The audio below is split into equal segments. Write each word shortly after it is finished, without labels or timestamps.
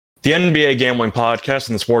The NBA Gambling Podcast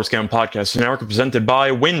and the Sports Gambling Podcast Network are presented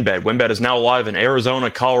by WynnBET. WynnBET is now live in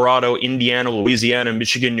Arizona, Colorado, Indiana, Louisiana,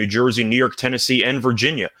 Michigan, New Jersey, New York, Tennessee, and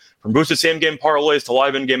Virginia. From boosted same-game parlays to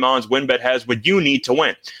live in-game odds, WynnBET has what you need to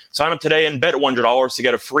win. Sign up today and bet $100 to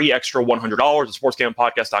get a free extra $100 at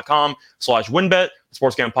sportsgamblingpodcast.com/WynnBET,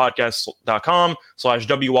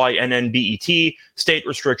 sportsgamblingpodcast.com/WYNNBET. State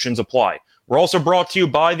restrictions apply. We're also brought to you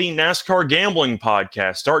by the NASCAR Gambling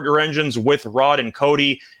Podcast. Start your engines with Rod and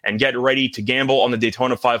Cody and get ready to gamble on the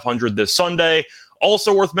Daytona 500 this Sunday.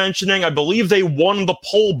 Also worth mentioning, I believe they won the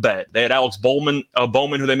poll bet. They had Alex Bowman,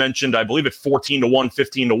 who they mentioned, I believe at 14-1,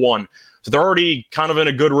 15-1. So they're already kind of in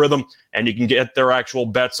a good rhythm, and you can get their actual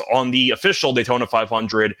bets on the official Daytona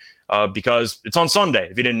 500 because it's on Sunday,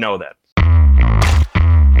 if you didn't know that.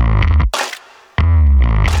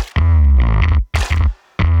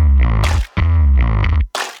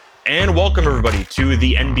 And welcome, everybody, to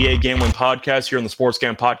the NBA Gambling Podcast here on the Sports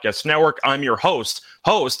Gambling Podcast Network. I'm your host,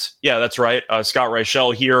 yeah, that's right, Scott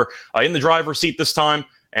Reichel here in the driver's seat this time.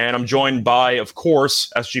 And I'm joined by, of course,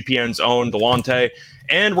 SGPN's own Delonte.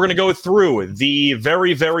 And we're going to go through the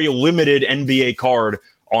very, very limited NBA card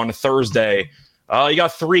on Thursday. You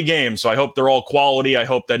got 3 games, so I hope they're all quality. I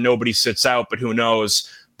hope that nobody sits out, but who knows?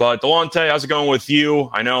 But Delonte, how's it going with you?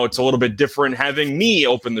 I know it's a little bit different having me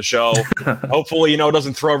open the show. Hopefully, it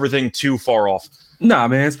doesn't throw everything too far off. Nah,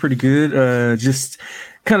 man, it's pretty good. Just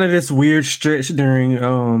kind of this weird stretch during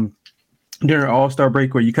All-Star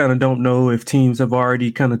break where you kind of don't know if teams have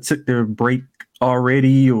already kind of took their break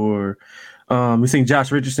already, or we've seen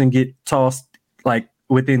Josh Richardson get tossed like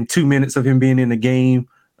within 2 minutes of him being in the game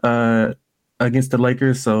against the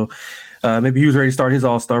Lakers. So maybe he was ready to start his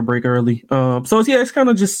All-Star break early. It's kind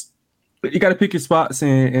of just you got to pick your spots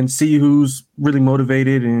and see who's really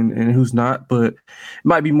motivated and who's not. But it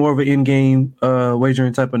might be more of an in-game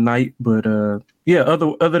wagering type of night. But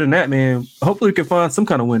other than that, man, hopefully we can find some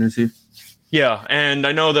kind of winners here. Yeah, and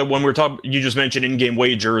I know that when we're talking, you just mentioned in-game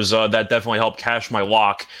wagers. That definitely helped cash my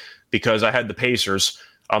lock because I had the Pacers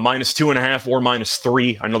 -2.5 or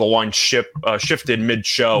 -3. I know the line shifted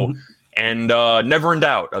mid-show. Mm-hmm. And never in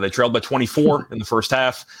doubt. They trailed by 24 in the first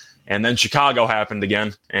half, and then Chicago happened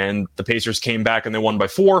again, and the Pacers came back and they won by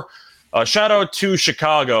 4. Shout out to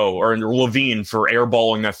Chicago or Levine for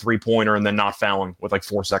airballing that 3-pointer and then not fouling with like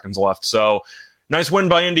 4 seconds left. So nice win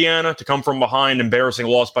by Indiana to come from behind. Embarrassing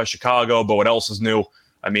loss by Chicago, but what else is new?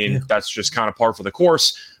 I mean, That's just kind of par for the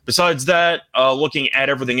course. Besides that, looking at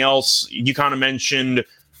everything else, you kind of mentioned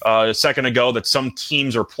a second ago that some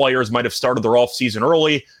teams or players might have started their offseason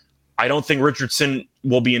early. I don't think Richardson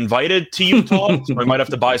will be invited to Utah, so I might have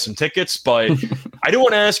to buy some tickets. But I do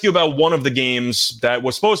want to ask you about one of the games that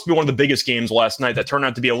was supposed to be one of the biggest games last night that turned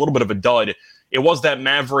out to be a little bit of a dud. It was that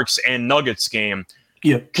Mavericks and Nuggets game.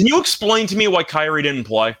 Yeah. Can you explain to me why Kyrie didn't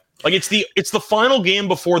play? Like it's the final game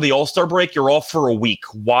before the All-Star break. You're off for a week.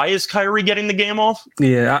 Why is Kyrie getting the game off?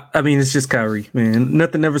 Yeah, I mean, it's just Kyrie, man.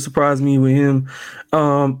 Nothing ever surprised me with him.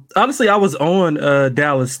 Honestly, I was on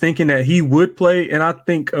Dallas thinking that he would play, and I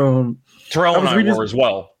think Terrell and I were as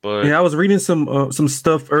well. But yeah, I was reading some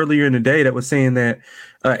stuff earlier in the day that was saying that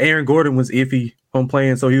Aaron Gordon was iffy on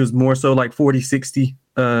playing, so he was more so like 40-60.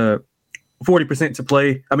 40% to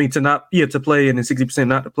play. I mean, to play, and then 60%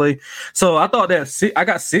 not to play. So I thought that I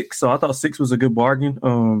got 6, so I thought 6 was a good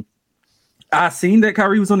bargain. I seen that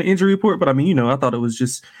Kyrie was on the injury report, but I mean, I thought it was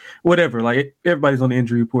just whatever. Like everybody's on the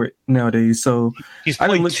injury report nowadays, so I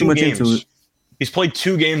didn't look too much into it. He's played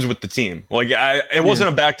 2 games with the team. Like it wasn't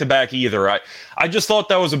a back-to-back either. I just thought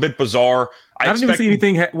that was a bit bizarre. I didn't even see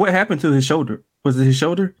anything. What happened to his shoulder? Was it his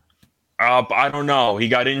shoulder? I don't know. He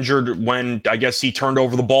got injured when I guess he turned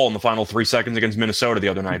over the ball in the final 3 seconds against Minnesota the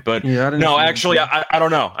other night. But I don't know. I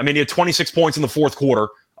I mean, he had 26 points in the fourth quarter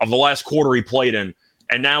of the last quarter he played in,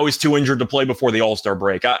 and now he's too injured to play before the All-Star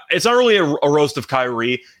break. It's not really a roast of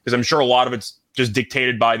Kyrie because I'm sure a lot of it's just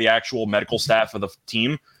dictated by the actual medical staff of the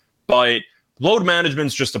team. But load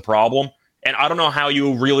management's just a problem, and I don't know how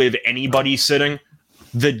you really have anybody sitting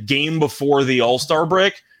the game before the All-Star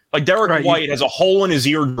break. Like Derek White has a hole in his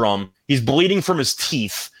eardrum. He's bleeding from his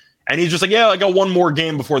teeth. And he's just like, yeah, I got one more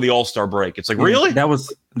game before the All-Star break. It's like, really? That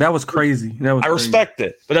was crazy. I respect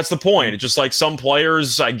it. But that's the point. It's just like some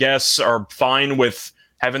players, I guess, are fine with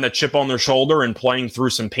having that chip on their shoulder and playing through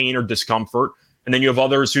some pain or discomfort. And then you have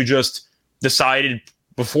others who just decided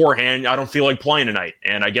beforehand, I don't feel like playing tonight.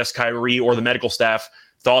 And I guess Kyrie or the medical staff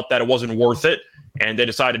thought that it wasn't worth it, and they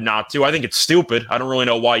decided not to. I think it's stupid. I don't really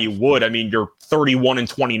know why you would. I mean, you're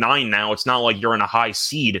 31-29 now. It's not like you're in a high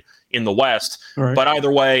seed in the West. Right. But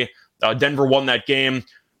either way, Denver won that game.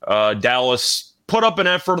 Dallas put up an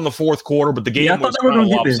effort in the fourth quarter, but the game was kind of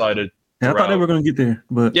lopsided. I thought they were going to get there,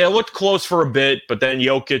 but yeah, it looked close for a bit, but then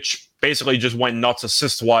Jokic basically just went nuts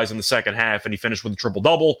assist-wise in the second half, and he finished with a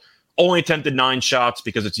triple-double. Only attempted 9 shots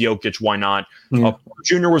because it's Jokic. Why not? Yeah.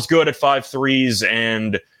 Jr. was good at 5 threes,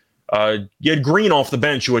 and you had Green off the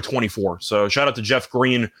bench who had 24. So shout out to Jeff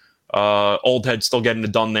Green. Old head still getting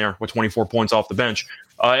it done there with 24 points off the bench.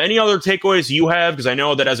 Any other takeaways you have? Because I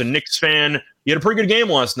know that as a Knicks fan, you had a pretty good game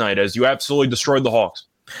last night as you absolutely destroyed the Hawks.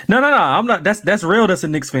 No. I'm not. That's real. That's a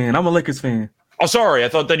Knicks fan. I'm a Lakers fan. Oh, sorry. I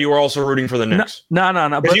thought that you were also rooting for the Knicks. No.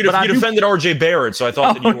 But you defended RJ Barrett, so I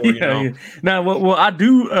thought that you were, Yeah. No, well, I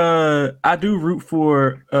do root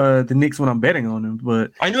for the Knicks when I'm betting on them.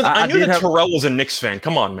 But I knew that Terrell was a Knicks fan.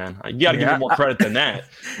 Come on, man. You got to give him more credit than that.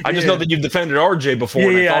 I just know that you've defended RJ before,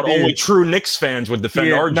 and I thought only true Knicks fans would defend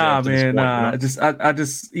RJ. Nah, man, nah. I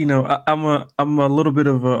just, I'm a little bit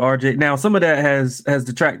of a RJ. Now, some of that has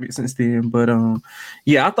detracted since then, but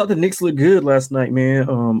I thought the Knicks looked good last night, man.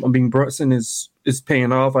 I mean, Brunson is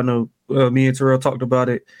paying off. I know me and Terrell talked about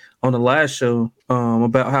it on the last show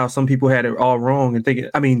about how some people had it all wrong and thinking.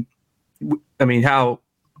 I mean, how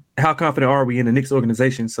confident are we in the Knicks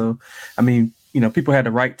organization? So, I mean, people had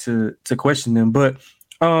the right to question them, but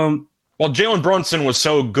well, Jalen Brunson was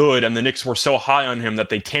so good, and the Knicks were so high on him that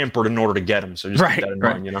they tampered in order to get him. So just keep that in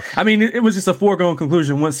mind, I mean, it was just a foregone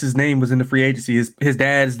conclusion once his name was in the free agency. His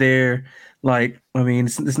dad's there. Like, I mean,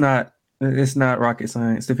 it's not rocket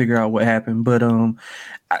science to figure out what happened, but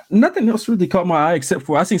nothing else really caught my eye except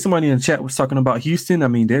for I seen somebody in the chat was talking about Houston. I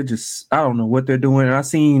mean, they're just, I don't know what they're doing. And I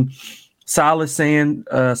seen Silas saying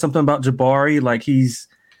something about Jabari, like he's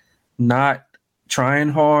not trying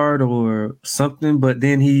hard or something, but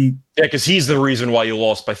then because he's the reason why you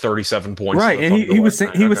lost by 37 points, right? And he was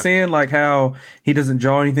saying like how he doesn't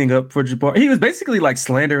draw anything up for Jabari. He was basically like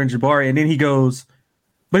slandering Jabari, and then he goes,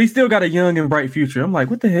 but he still got a young and bright future. I'm like,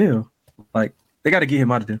 what the hell? Like, they got to get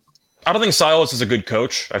him out of there. I don't think Silas is a good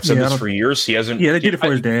coach. I've said this for years. He hasn't. Yeah, they did it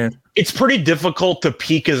for his dad. It's pretty difficult to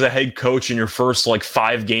peak as a head coach in your first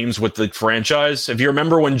 5 games with the franchise. If you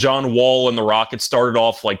remember when John Wall and the Rockets started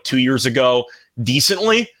off 2 years ago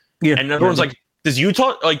decently, and everyone's like, does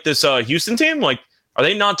Utah this Houston team are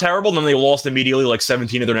they not terrible? And then they lost immediately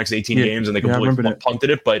 17 of their next 18 games, and they completely punted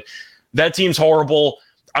it. But that team's horrible.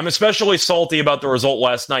 I'm especially salty about the result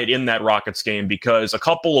last night in that Rockets game because a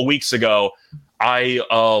couple of weeks ago, I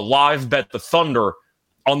live bet the Thunder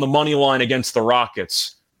on the money line against the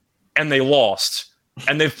Rockets, and they lost.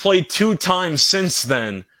 And they've played 2 times since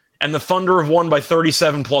then, and the Thunder have won by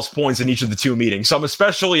 37 plus points in each of the 2 meetings. So I'm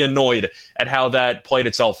especially annoyed at how that played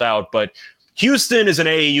itself out. But Houston is an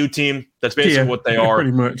AAU team. That's basically what they are.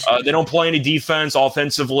 Pretty much. They don't play any defense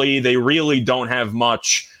offensively. They really don't have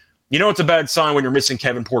much. It's a bad sign when you're missing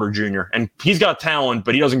Kevin Porter Jr. And he's got talent,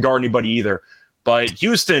 but he doesn't guard anybody either. But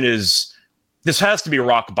Houston this has to be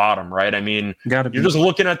rock bottom, right? I mean, you're just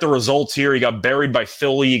looking at the results here. You got buried by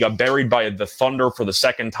Philly. You got buried by the Thunder for the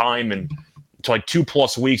second time in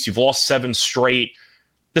 2+ weeks. You've lost 7 straight.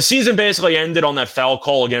 The season basically ended on that foul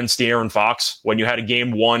call against De'Aaron Fox when you had a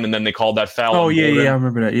game 1 and then they called that foul. Oh, yeah, I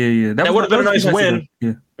remember that. Yeah. That would have been a nice win.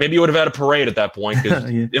 Yeah. Maybe you would have had a parade at that point because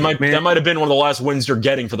that might have been one of the last wins you're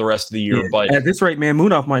getting for the rest of the year. Yeah. But at this rate, man,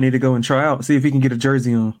 Munaf might need to go and try out, see if he can get a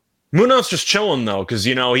jersey on. Munaf's just chilling though, because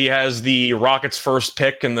he has the Rockets' first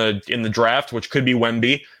pick in the draft, which could be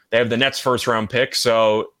Wemby. They have the Nets' first round pick,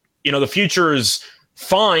 so the future is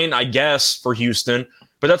fine, I guess, for Houston.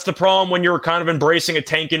 But that's the problem when you're kind of embracing a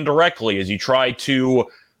tank indirectly, is you try to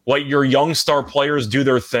let your young star players do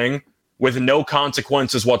their thing with no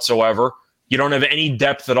consequences whatsoever. You don't have any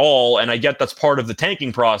depth at all, and I get that's part of the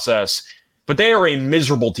tanking process. But they are a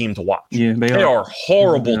miserable team to watch. Yeah, they are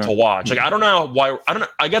horrible to watch. I don't know why.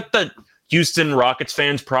 I get that Houston Rockets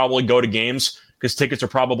fans probably go to games because tickets are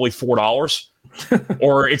probably $4,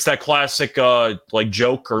 or it's that classic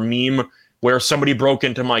joke or meme where somebody broke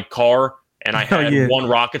into my car and I had 1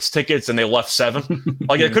 Rockets tickets and they left 7.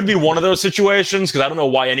 It could be one of those situations because I don't know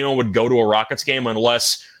why anyone would go to a Rockets game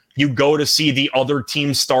unless you go to see the other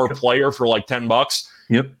team's star player for $10.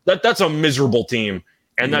 Yep, that's a miserable team.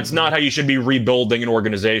 And that's not how you should be rebuilding an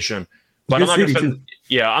organization. But I'm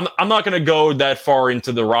not going to go that far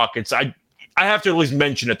into the Rockets. I have to at least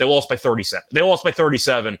mention it. They lost by 37. They lost by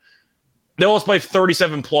 37. They lost by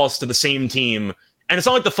 37 plus to the same team. And it's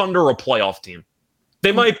not like the Thunder are a playoff team.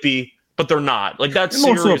 They might be, but they're not. That's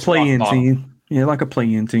also a play-in team. Yeah, like a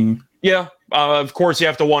play-in team. Yeah. Of course, you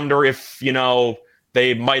have to wonder if,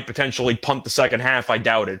 they might potentially punt the second half. I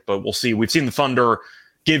doubt it, but we'll see. We've seen the Thunder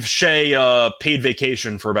give Shea paid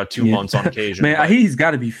vacation for about 2 months on occasion. Man, he's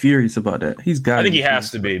got to be furious about that. I think he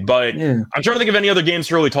has to be. But I'm trying to think of any other games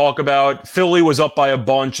to really talk about. Philly was up by a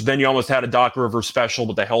bunch. Then you almost had a Doc Rivers special,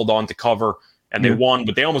 but they held on to cover. And they won,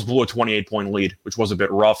 but they almost blew a 28-point lead, which was a bit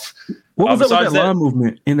rough. What was up with that line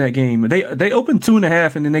movement in that game? They opened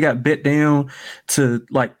 2.5, and then they got bet down to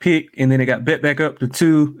like pick, and then they got bet back up to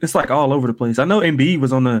 2. It's like all over the place. I know Embiid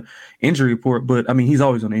was on the injury report, but I mean he's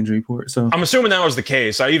always on the injury report. So I'm assuming that was the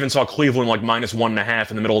case. I even saw Cleveland like -1.5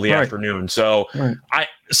 in the middle of the afternoon. So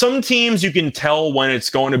some teams you can tell when it's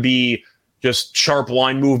going to be just sharp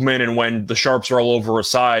line movement and when the sharps are all over a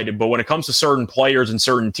side. But when it comes to certain players and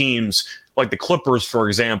certain teams, like the Clippers, for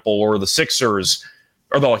example, or the Sixers,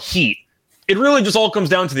 or the Heat, it really just all comes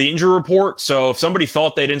down to the injury report. So if somebody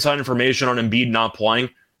thought they had inside information on Embiid not playing,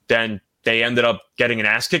 then they ended up getting an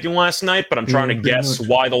ass kicking last night. But I'm trying to guess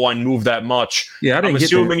why the line moved that much. Yeah, I'm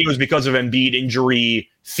assuming it was because of Embiid injury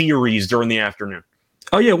theories during the afternoon.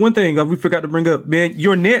 Oh yeah, one thing we forgot to bring up, man.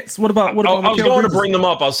 Your Nets. What about? I was going to bring them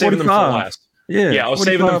up. I was saving them for last. Yeah, I was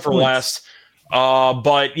saving them for last.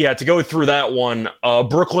 But yeah, to go through that one,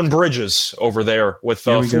 Brooklyn Bridges over there with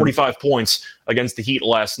 45 points against the Heat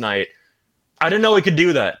last night. I didn't know he could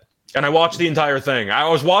do that. And I watched the entire thing. I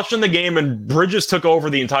was watching the game and Bridges took over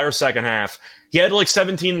the entire second half. He had like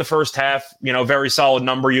 17 in the first half, very solid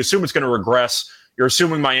number. You assume it's going to regress. You're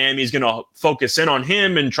assuming Miami's going to focus in on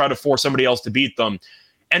him and try to force somebody else to beat them.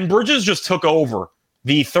 And Bridges just took over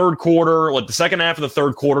the third quarter, like the second half of the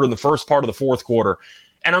third quarter and the first part of the fourth quarter.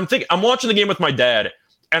 And I'm watching the game with my dad,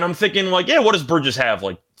 and I'm thinking, like, yeah, what does Bridges have?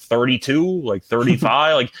 Like 32, like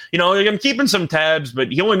 35? I'm keeping some tabs,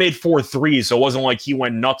 but he only made 4 threes, so it wasn't like he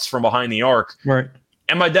went nuts from behind the arc. Right.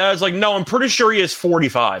 And my dad's like, no, I'm pretty sure he is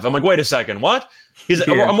 45. I'm like, wait a second, what?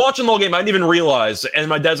 I'm watching the whole game. I didn't even realize. And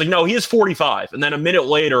my dad's like, no, he is 45. And then a minute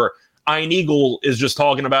later, Ian Eagle is just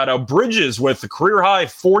talking about how Bridges with the career high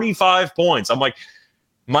 45 points. I'm like,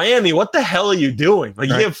 Miami, what the hell are you doing? Like,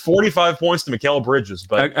 you have 45 points to Mikal Bridges,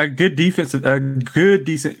 but a decent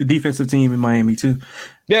defensive team in Miami too.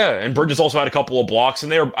 Yeah, and Bridges also had a couple of blocks,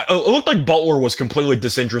 and it looked like Butler was completely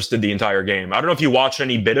disinterested the entire game. I don't know if you watched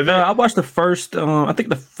any bit of it. I watched the first, I think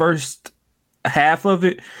the first half of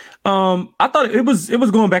it. I thought it was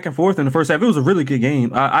going back and forth in the first half. It was a really good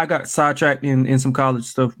game. I got sidetracked in some college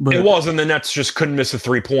stuff, but it was, and the Nets just couldn't miss a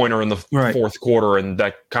 3-pointer in the fourth quarter, and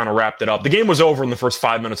that kind of wrapped it up. The game was over in the first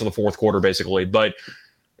 5 minutes of the fourth quarter, basically. But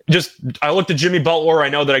I looked at Jimmy Butler. I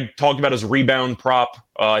know that I talked about his rebound prop.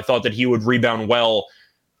 I thought that he would rebound well.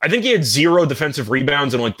 I think he had 0 defensive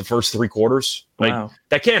rebounds in like the first 3 quarters. Like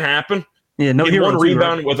that can't happen. Yeah, no, he had 1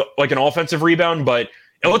 rebound with like an offensive rebound, but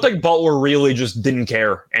it looked like Butler really just didn't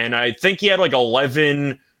care. And I think he had like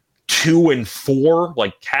 11, 2, and 4,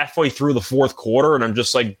 like halfway through the fourth quarter. And I'm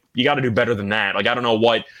just like, you got to do better than that. Like, I don't know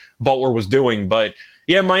what Butler was doing. But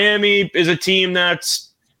yeah, Miami is a team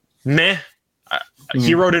that's meh.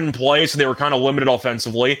 Hero didn't play, so they were kind of limited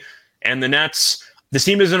offensively. And the Nets, this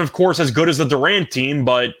team isn't, of course, as good as the Durant team,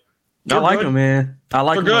 but I like them, man. I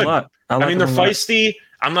like them a lot. I mean, they're feisty.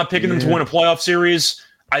 I'm not picking them to win a playoff series.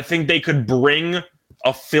 I think they could bring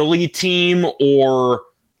a Philly team, or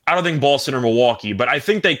I don't think Boston or Milwaukee, but I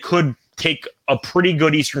think they could take a pretty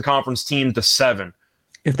good Eastern Conference team to 7.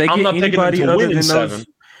 If they get anybody other than those,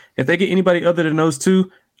 if they get anybody other than those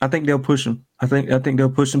two, I think they'll push them. I think they'll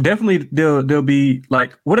push them. Definitely, they'll be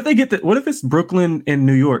like, what if they get what if it's Brooklyn and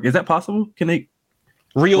New York? Is that possible? Can they?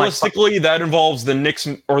 Realistically, that involves the Knicks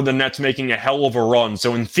or the Nets making a hell of a run.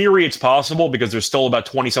 So in theory, it's possible because there's still about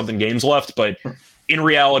 20-something games left, but in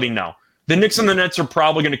reality, no. The Knicks and the Nets are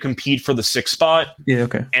probably going to compete for the 6th spot. Yeah,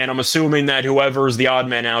 okay. And I'm assuming that whoever's the odd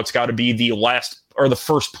man out's got to be the last or the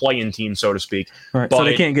first play-in team, so to speak. Right. But so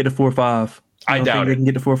they can't get to 4-5. I doubt they can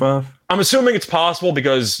get to 4-5. I'm assuming it's possible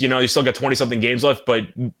because you still got 20-something games left. But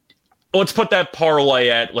let's put that parlay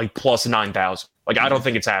at like plus 9,000. Like I don't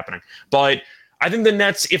think it's happening. But I think the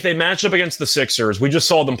Nets, if they match up against the Sixers, we just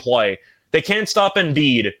saw them play. They can't stop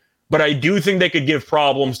Embiid. But I do think they could give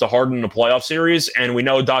problems to Harden in a playoff series. And we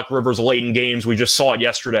know Doc Rivers late in games. We just saw it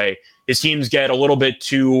yesterday. His teams get a little bit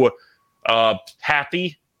too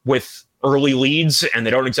happy with early leads, and they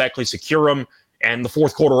don't exactly secure them. And the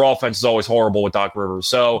fourth quarter offense is always horrible with Doc Rivers.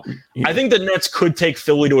 So I think the Nets could take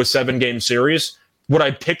Philly to a 7-game series. Would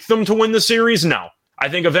I pick them to win the series? No. I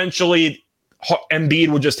think eventually Embiid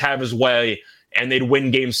would just have his way, and they'd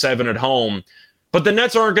win Game 7 at home. But the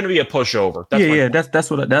Nets aren't going to be a pushover.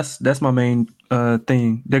 That's my main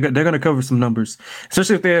thing. They're going to cover some numbers,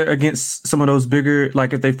 especially if they're against some of those bigger.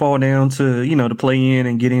 Like if they fall down to to play in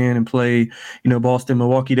and get in and play Boston,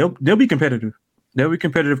 Milwaukee, they'll be competitive. They'll be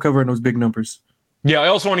competitive covering those big numbers. Yeah, I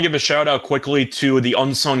also want to give a shout out quickly to the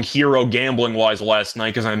unsung hero gambling wise last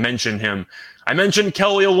night because I mentioned him. I mentioned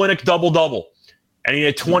Kelly Olynyk double-double, and he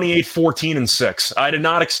had 28, 14, and 6. I did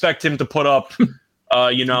not expect him to put up,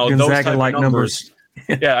 those type of numbers.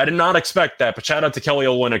 Yeah, I did not expect that, but shout out to Kelly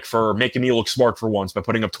Olynyk for making me look smart for once by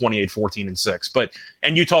putting up 28, 14, and 6.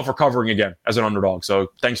 And Utah for covering again as an underdog,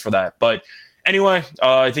 so thanks for that. But anyway,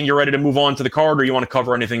 I think you're ready to move on to the card, or you want to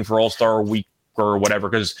cover anything for All-Star Week or whatever,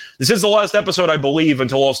 because this is the last episode, I believe,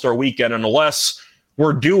 until All-Star Weekend, and unless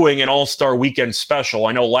we're doing an All-Star Weekend special.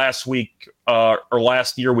 I know last week or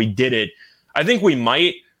last year we did it. I think we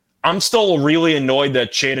might. I'm still really annoyed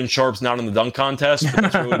that Shaedon Sharpe's not in the dunk contest.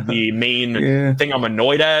 That's really the main thing I'm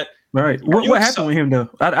annoyed at. Right. What happened with him though?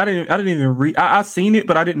 I didn't even read. I seen it,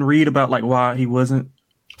 but I didn't read about like why he wasn't.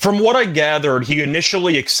 From what I gathered, he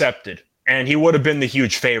initially accepted, and he would have been the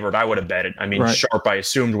huge favorite. I would have bet it. I mean, right. Sharpe, I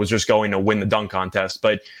assumed, was just going to win the dunk contest.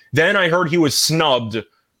 But then I heard he was snubbed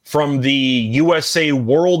from the USA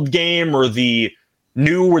World Game or the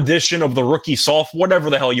new edition of the rookie soft, whatever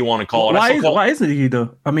the hell you want to call it. Why isn't he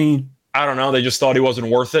though? I mean, I don't know. They just thought he wasn't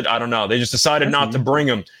worth it. I don't know. They just decided not to bring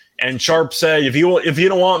him. And Sharpe said, if you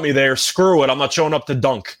don't want me there, screw it. I'm not showing up to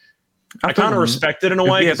dunk. I kind of respect it in a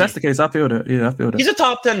way. Yeah, if that's the case, I feel that. Yeah, I feel that. He's a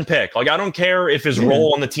top 10 pick. Like, I don't care if his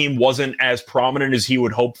role on the team wasn't as prominent as he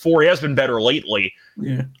would hope for. He has been better lately.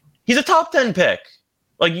 Yeah. He's a top 10 pick.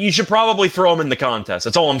 Like, you should probably throw him in the contest.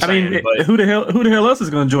 That's all I'm saying. I mean, who the hell else is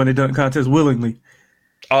going to join the dunk contest willingly?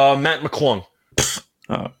 Matt McClung.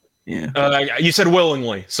 Yeah. You said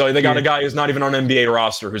willingly. So they got a guy who's not even on NBA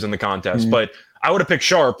roster who's in the contest. But I would have picked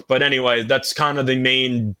Sharpe. But anyway, that's kind of the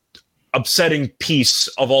main upsetting piece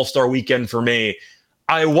of All-Star Weekend for me.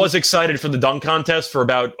 I was excited for the dunk contest for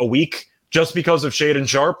about a week just because of Shaedon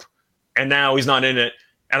Sharpe, and now he's not in it,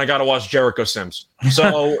 and I got to watch Jericho Sims.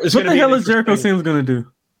 So it's what the hell is Jericho Sims going to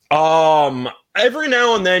do? Every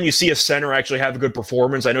now and then you see a center actually have a good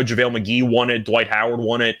performance. I know JaVale McGee won it. Dwight Howard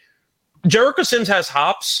won it. Jericho Sims has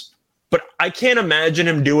hops, but I can't imagine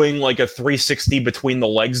him doing like a 360 between the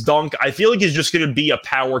legs dunk. I feel like he's just going to be a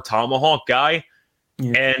power tomahawk guy.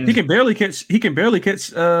 Yeah. And he can barely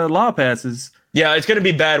catch lob passes. Yeah, it's going to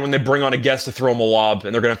be bad when they bring on a guest to throw him a lob,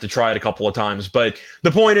 and they're going to have to try it a couple of times. But the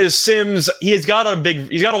point is, Sims, he's got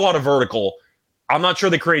a lot of vertical. I'm not sure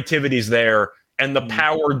the creativity's there, and the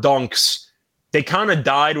power dunks, they kind of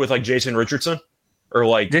died with like Jason Richardson, or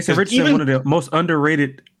like Jason Richardson, one of the most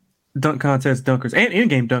underrated dunk contest dunkers and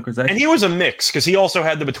in-game dunkers. Actually. And he was a mix because he also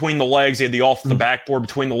had the between the legs. He had the off the backboard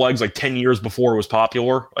between the legs like 10 years before it was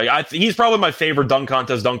popular. Like he's probably my favorite dunk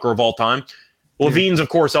contest dunker of all time. Levine's, of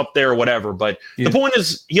course, up there or whatever. But the point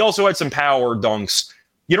is, he also had some power dunks.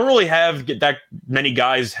 You don't really have that many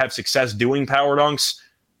guys have success doing power dunks.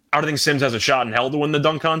 I don't think Sims has a shot in hell to win the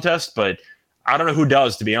dunk contest, but I don't know who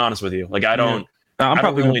does, to be honest with you. Like, I don't. I'm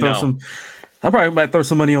probably going to throw some. I probably might throw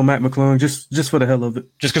some money on Matt McClung just for the hell of it.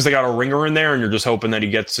 Just because they got a ringer in there, and you're just hoping that he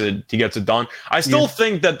gets it done. I still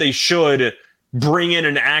think that they should bring in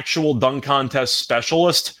an actual dunk contest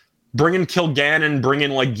specialist. Bring in Kilgannon, bring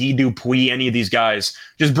in like Guy Dupuis, any of these guys.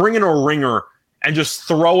 Just bring in a ringer and just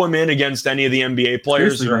throw him in against any of the NBA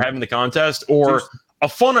players that are having the contest. Or a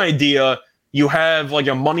fun idea, you have like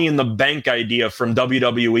a Money in the Bank idea from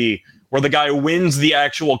WWE where the guy wins the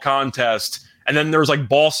actual contest, and then there's like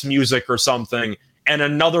boss music or something, and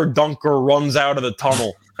another dunker runs out of the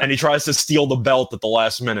tunnel and he tries to steal the belt at the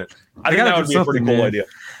last minute. I think that would be a pretty cool idea.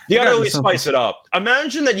 You got to really spice it up.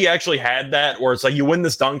 Imagine that you actually had that where it's like you win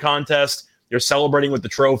this dunk contest, you're celebrating with the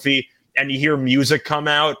trophy, and you hear music come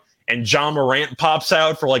out, and John Morant pops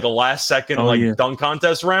out for like a last second dunk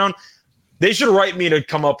contest round. They should write me to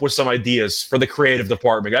come up with some ideas for the creative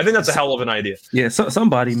department. I think that's a hell of an idea. Yeah,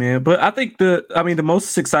 somebody, man. But I think the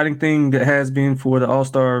most exciting thing that has been for the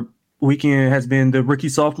All-Star Weekend has been the rookie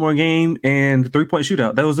sophomore game and the 3-point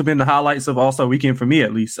shootout. Those have been the highlights of All-Star Weekend for me,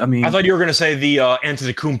 at least. I mean, I thought you were going to say the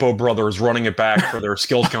Antetokounmpo brothers running it back for their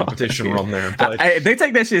skills competition run there. But they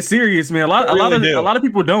take that shit serious, man. A lot of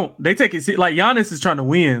people don't. They take it like Giannis is trying to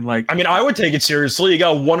win. Like, I mean, I would take it seriously. You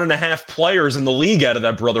got 1.5 players in the league out of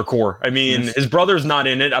that brother core. I mean, his brother's not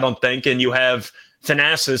in it, I don't think, and you have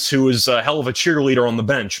Thanasis, who is a hell of a cheerleader on the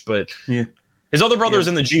bench, but his other brother's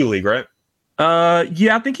in the G League, right?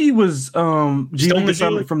 I think he was G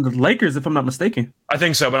League from the Lakers, if I'm not mistaken. I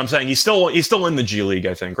think so, but I'm saying he's still in the G League,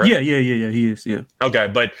 I think, right? Yeah, he is, yeah. Okay,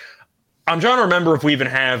 but I'm trying to remember if we even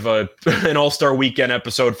have an All-Star Weekend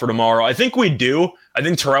episode for tomorrow. I think we do. I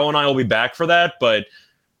think Terrell and I will be back for that, but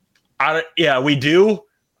we do.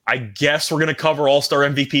 I guess we're going to cover All-Star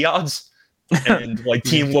MVP odds and like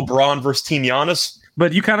Team LeBron versus Team Giannis.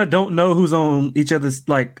 But you kind of don't know who's on each other's,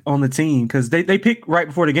 like, on the team because they pick right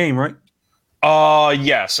before the game, right?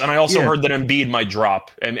 Yes, and I also heard that Embiid might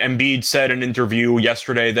drop. And Embiid said in an interview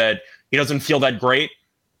yesterday that he doesn't feel that great,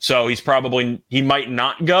 so he might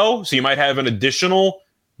not go. So you might have an additional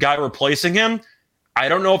guy replacing him. I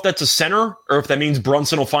don't know if that's a center or if that means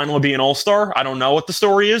Brunson will finally be an all-star. I don't know what the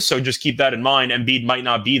story is, so just keep that in mind. Embiid might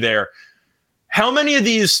not be there. How many of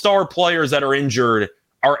these star players that are injured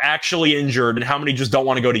are actually injured, and how many just don't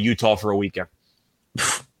want to go to Utah for a weekend?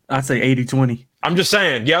 I'd say 80-20. I'm just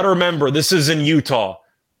saying, you got to remember, this is in Utah.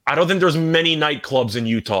 I don't think there's many nightclubs in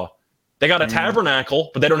Utah. They got a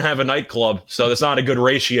tabernacle, but they don't have a nightclub, so that's not a good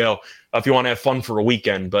ratio if you want to have fun for a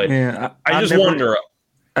weekend. But I just wonder.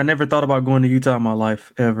 I never thought about going to Utah in my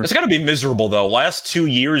life, ever. It's got to be miserable, though. Last 2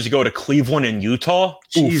 years, you go to Cleveland and Utah.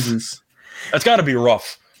 Jesus. Oof. That's got to be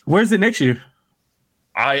rough. Where's it next year?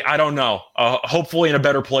 I don't know. Hopefully in a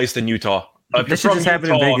better place than Utah. That should just happen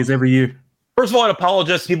in Vegas every year. First of all, I'd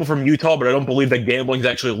apologize to people from Utah, but I don't believe that gambling is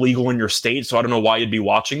actually legal in your state, so I don't know why you'd be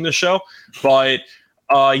watching this show. But,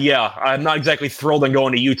 yeah, I'm not exactly thrilled on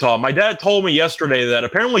going to Utah. My dad told me yesterday that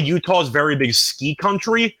apparently Utah is very big ski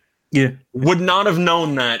country. Yeah. Would not have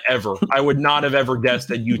known that ever. I would not have ever guessed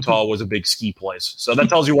that Utah was a big ski place. So that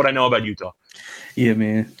tells you what I know about Utah. Yeah,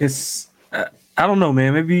 man. It's I don't know,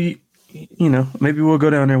 man. Maybe we'll go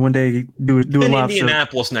down there one day, do a live show.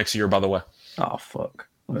 Indianapolis next year, by the way. Oh, fuck.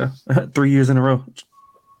 Well, 3 years in a row.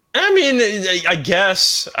 I mean, I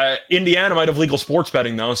guess Indiana might have legal sports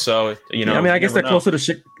betting though, so Yeah, I mean, I guess they're closer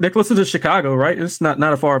to Chicago, right? It's not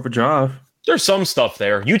a far of a drive. There's some stuff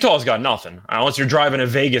there. Utah's got nothing unless you're driving to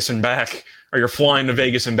Vegas and back, or you're flying to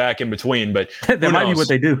Vegas and back in between. But that might be what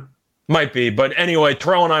they do. Might be, but anyway,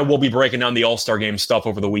 Terrell and I will be breaking down the All-Star Game stuff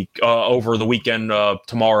over the weekend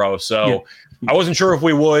tomorrow. So I wasn't sure if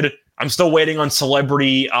we would. I'm still waiting on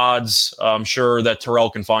celebrity odds. I'm sure that Terrell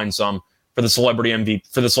can find some for the celebrity MVP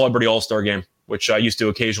for the celebrity All-Star Game, which I used to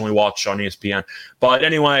occasionally watch on ESPN. But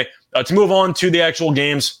anyway, to move on to the actual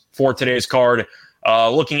games for today's card,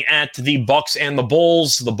 looking at the Bucks and the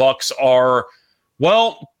Bulls. The Bucks are,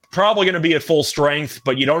 well, probably going to be at full strength,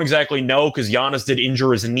 but you don't exactly know because Giannis did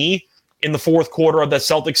injure his knee in the fourth quarter of that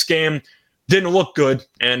Celtics game. Didn't look good,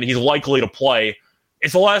 and he's likely to play.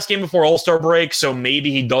 It's the last game before All-Star break, so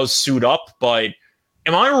maybe he does suit up, but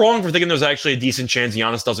am I wrong for thinking there's actually a decent chance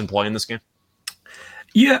Giannis doesn't play in this game?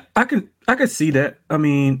 Yeah, I could see that. I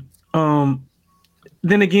mean,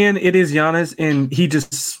 then again, it is Giannis, and he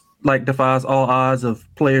just defies all odds of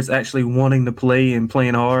players actually wanting to play and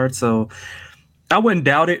playing hard, so I wouldn't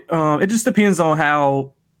doubt it. It just depends on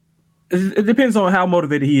how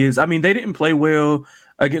motivated he is. I mean, they didn't play well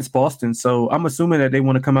against Boston, so I'm assuming that they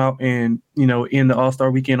want to come out and, end the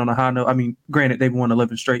All-Star weekend on a high note. I mean, granted, they've won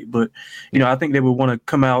 11 straight, but, I think they would want to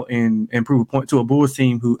come out and prove a point to a Bulls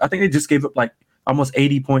team who I think they just gave up almost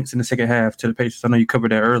 80 points in the second half to the Pacers. I know you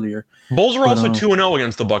covered that earlier. Bulls are also 2-0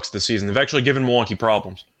 against the Bucks this season. They've actually given Milwaukee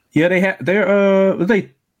problems. Yeah,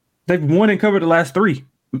 they've won and covered the last three.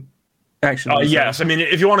 Actually, yes. I mean,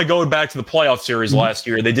 if you want to go back to the playoff series last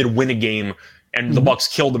year, they did win a game, and the Bucks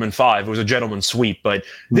killed them in 5. It was a gentleman's sweep. But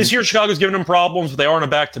this year, Chicago's giving them problems, but they are on a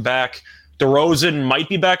back-to-back. DeRozan might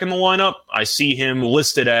be back in the lineup. I see him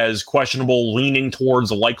listed as questionable, leaning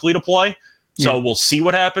towards likely to play. So we'll see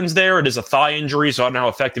what happens there. It is a thigh injury, so I don't know how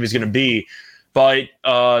effective he's going to be. But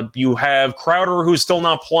you have Crowder, who's still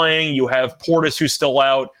not playing. You have Portis, who's still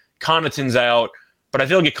out. Connaughton's out. But I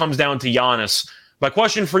feel like it comes down to Giannis. My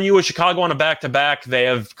question for you is Chicago on a back-to-back. They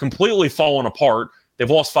have completely fallen apart. They've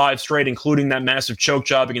lost 5 straight, including that massive choke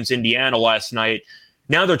job against Indiana last night.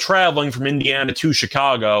 Now they're traveling from Indiana to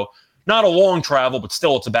Chicago. Not a long travel, but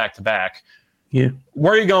still it's a back-to-back. Yeah.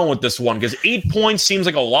 Where are you going with this one? Because 8 points seems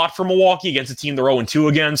like a lot for Milwaukee against a team they're 0-2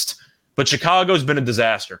 against, but Chicago's been a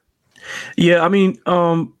disaster. Yeah, I mean,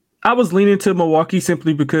 I was leaning to Milwaukee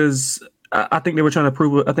simply because I think they were trying to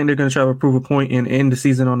prove. I think they're going to try to prove a point and end the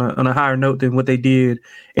season on a higher note than what they did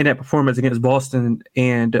in that performance against Boston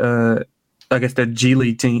and I guess that G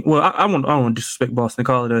League team. Well, I don't want to disrespect Boston,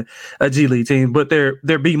 call it a G League team, but they're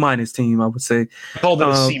B- team, I would say. I called it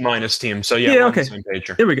a C- team. So yeah, okay. On the same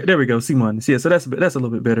page. There we go. C-. Yeah, so that's a little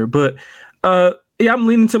bit better. But yeah, I'm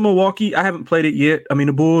leaning to Milwaukee. I haven't played it yet. I mean,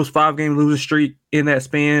 the Bulls 5-game losing streak in that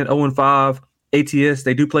span, 0-5 ATS.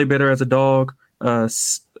 They do play better as a dog.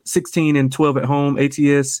 16-12 at home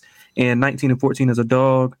ATS and 19-14 as a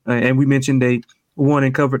dog. And we mentioned they won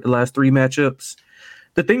and covered the last 3 matchups.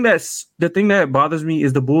 The thing that bothers me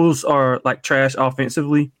is the Bulls are trash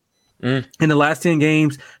offensively. In the last 10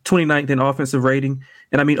 games, 29th in offensive rating.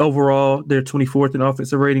 And I mean, overall, they're 24th in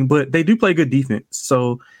offensive rating, but they do play good defense.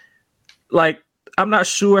 So I'm not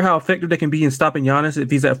sure how effective they can be in stopping Giannis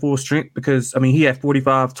if he's at full strength because, I mean, he had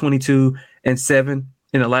 45, 22, and 7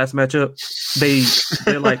 in the last matchup.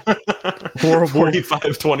 They're like horrible.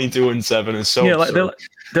 45-22-7 is so absurd.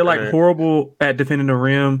 They're like horrible at defending the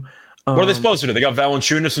rim. What are they supposed to do? They got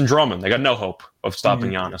Valanciunas and Drummond. They got no hope of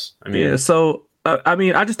stopping Giannis. I mean, so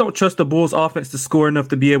I just don't trust the Bulls' offense to score enough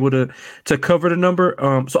to be able to cover the number.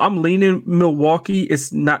 So I'm leaning Milwaukee.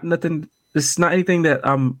 It's not anything that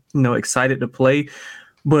I'm excited to play.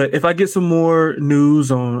 But if I get some more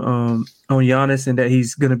news on Giannis and that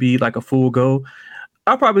he's going to be like a full go,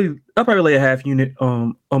 I'll probably lay a half unit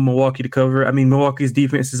on Milwaukee to cover. I mean, Milwaukee's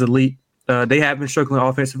defense is elite. They have been struggling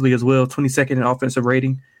offensively as well. 22nd in offensive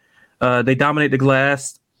rating. They dominate the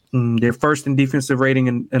glass. They're first in defensive rating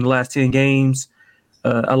in the last 10 games.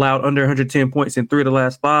 Allowed under 110 points in 3 of the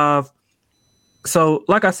last 5. So,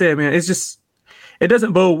 like I said, man, it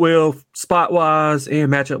doesn't bode well spot wise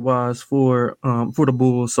and matchup wise for the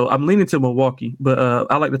Bulls. So I'm leaning to Milwaukee, but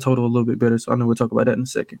I like the total a little bit better. So I know we'll talk about that in a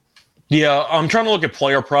second. Yeah, I'm trying to look at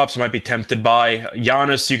player props I might be tempted by.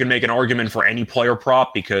 Giannis, you can make an argument for any player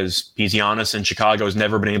prop because he's Giannis and Chicago has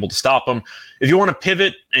never been able to stop him. If you want to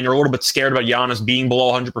pivot and you're a little bit scared about Giannis being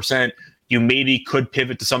below 100%, you maybe could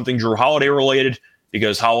pivot to something Jrue Holiday related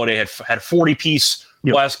because Holiday had a 40-piece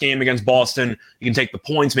last game against Boston. You can take the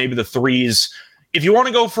points, maybe the threes. If you want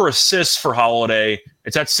to go for assists for Holiday,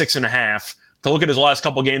 it's at 6.5. To look at his last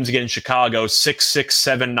couple games against Chicago, 6, 6,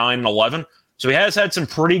 7, 9, and 11. So he has had some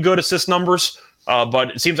pretty good assist numbers,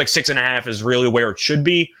 but it seems like 6.5 is really where it should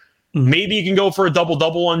be. Mm-hmm. Maybe you can go for a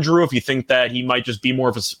double-double on Jrue if you think that he might just be more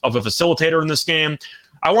of a facilitator in this game.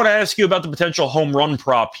 I want to ask you about the potential home run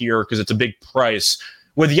prop here because it's a big price.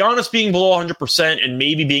 With Giannis being below 100% and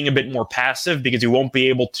maybe being a bit more passive because he won't be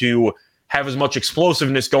able to have as much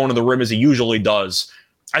explosiveness going to the rim as he usually does,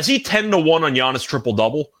 I see 10-1 on Giannis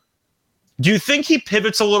triple-double. Do you think he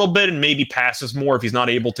pivots a little bit and maybe passes more if he's not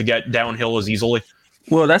able to get downhill as easily?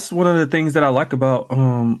 Well, that's one of the things that I like about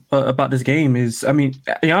this game is, I mean,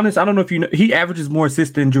 Giannis, I don't know if you know, he averages more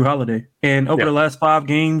assists than Jrue Holiday. And over the last 5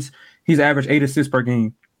 games, he's averaged 8 assists per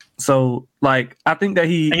game. So, like, I think that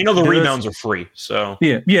he... And the rebounds are free, so...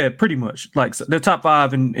 Yeah, pretty much. Like, so they're top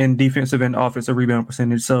 5 in defensive and offensive rebound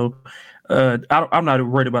percentage. So, I'm not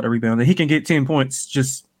worried about the rebound. He can get 10 points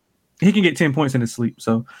He can get 10 points in his sleep.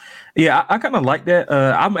 So, yeah, I kind of like that.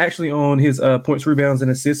 I'm actually on his points, rebounds, and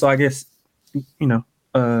assists. So I guess,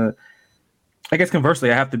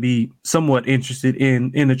 conversely, I have to be somewhat interested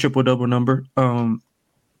in the triple-double number.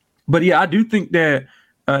 But, yeah, I do think that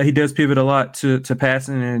he does pivot a lot to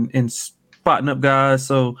passing and spotting up guys.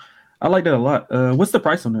 So I like that a lot. What's the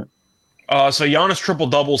price on that? So Giannis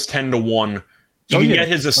triple-doubles 10-1. You can get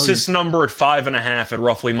his assist number at 5.5 at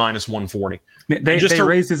roughly minus 140. They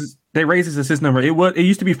raised his assist number. It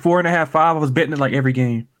used to be 4.5, 5. I was betting it like every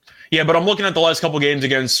game. Yeah, but I'm looking at the last couple games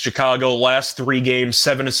against Chicago. Last 3 games,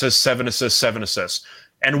 7 assists, 7 assists, 7 assists,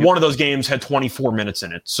 and one of those games had 24 minutes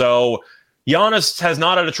in it. So Giannis has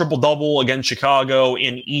not had a triple-double against Chicago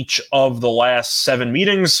in each of the last 7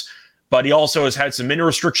 meetings, but he also has had some minute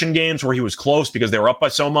restriction games where he was close because they were up by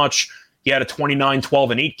so much. He had a 29,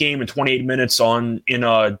 12, and 8 game in 28 minutes in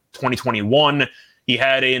 2021. He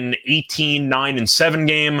had an 18, 9, and 7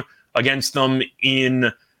 game against them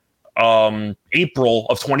in April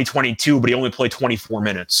of 2022, but he only played 24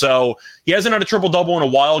 minutes. So he hasn't had a triple-double in a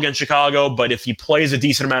while against Chicago, but if he plays a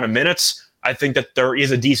decent amount of minutes, I think that there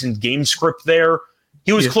is a decent game script there.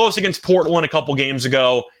 He was close against Portland a couple games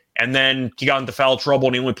ago, and then he got into foul trouble,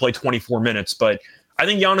 and he only played 24 minutes. But I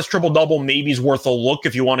think Giannis triple-double maybe is worth a look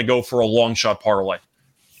if you want to go for a long shot parlay.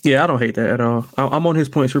 Yeah, I don't hate that at all. I'm on his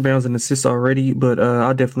points, rebounds, and assists already, but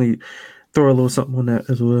I'll definitely throw a little something on that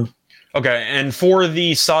as well. Okay, and for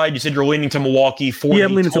the side, you said you're leaning to Milwaukee.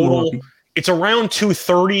 I'm leaning to Milwaukee. It's around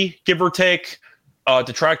 230, give or take,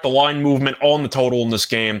 to track the line movement on the total in this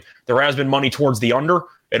game. There has been money towards the under.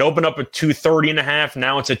 It opened up at 230.5.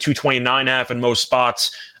 Now it's at 229.5 in most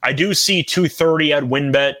spots. I do see 230 at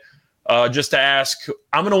WinBet. Just to ask,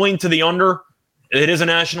 I'm going to lean to the under. It is a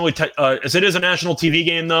national TV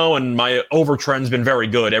game, though, and my over trend's been very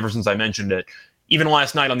good ever since I mentioned it. Even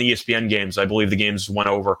last night on the ESPN games, I believe the games went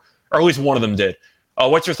over, or at least one of them did.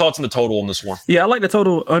 What's your thoughts on the total in this one? Yeah, I like the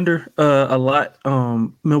total under a lot.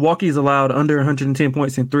 Milwaukee's allowed under 110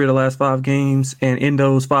 points in 3 of the last 5 games, and in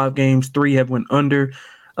those 5 games, 3 have went under.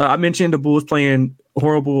 I mentioned the Bulls playing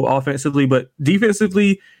horrible offensively, but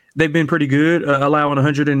defensively, they've been pretty good, allowing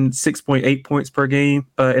 106.8 points per game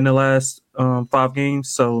in the last 5 games.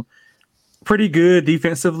 So pretty good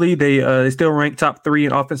defensively. They still rank top 3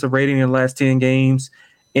 in offensive rating in the last 10 games.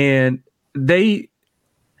 And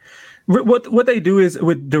What they do is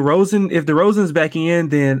with DeRozan, if DeRozan's back in,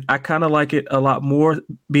 then I kind of like it a lot more,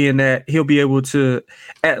 being that he'll be able to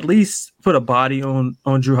at least put a body on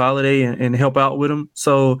Drew Holiday and help out with him.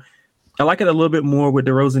 So I like it a little bit more with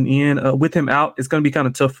DeRozan in. With him out, it's going to be kind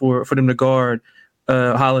of tough for them to guard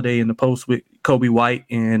Holiday in the post with Kobe White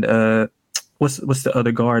and what's the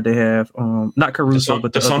other guard they have? Not Caruso,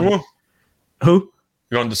 but the Dosunmu. Who?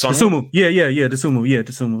 You're on Dosunmu? Yeah,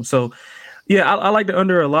 Dosunmu. So yeah, I like the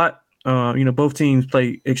under a lot. Both teams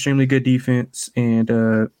play extremely good defense,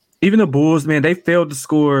 and even the Bulls, man, they failed to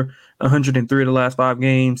score 103 of the last 5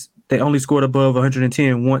 games. They only scored above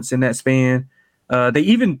 110 once in that span. They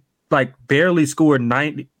even barely scored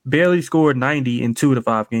 90 in 2 of the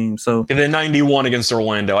 5 games. So and then 91 against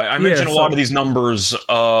Orlando. I mentioned a lot of these numbers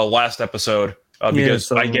last episode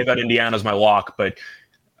because I gave out Indiana as my lock, but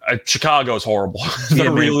Chicago is horrible.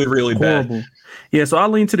 They're really, really horrible. Bad. Yeah, so I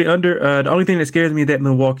lean to the under. The only thing that scares me is that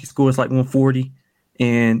Milwaukee scores 140,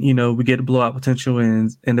 and we get a blowout potential,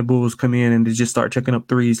 and the Bulls come in and they just start chucking up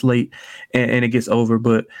threes late, and it gets over.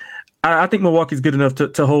 But I think Milwaukee's good enough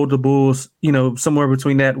to hold the Bulls, somewhere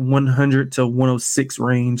between that 100 to 106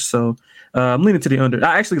 range. So I'm leaning to the under.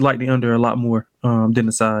 I actually like the under a lot more than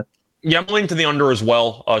the side. Yeah, I'm leaning to the under as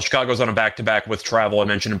well. Chicago's on a back-to-back with travel. I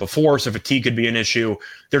mentioned it before, so fatigue could be an issue.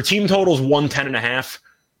 Their team total is 110.5.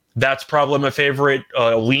 That's probably my favorite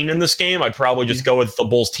lean in this game. I'd probably just go with the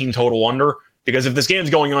Bulls team total under, because if this game's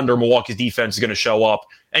going under, Milwaukee's defense is going to show up.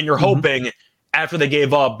 And you're hoping after they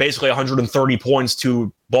gave up basically 130 points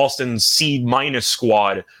to Boston's C-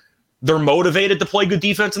 squad, they're motivated to play good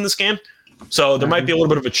defense in this game. So there might be a little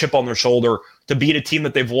bit of a chip on their shoulder to beat a team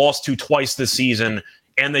that they've lost to twice this season,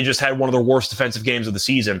 and they just had one of their worst defensive games of the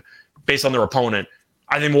season based on their opponent.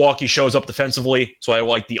 I think Milwaukee shows up defensively, so I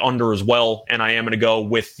like the under as well, and I am going to go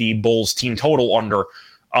with the Bulls team total under.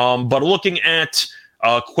 But looking at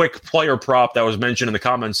a quick player prop that was mentioned in the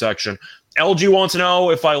comment section, LG wants to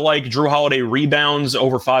know if I like Drew Holiday rebounds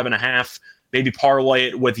over 5.5, maybe parlay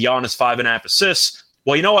it with Giannis 5.5 assists.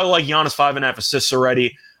 Well, I like Giannis 5.5 assists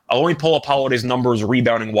already. Let me pull up Holiday's numbers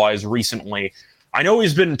rebounding-wise recently. I know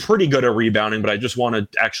he's been pretty good at rebounding, but I just want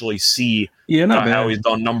to actually see how he's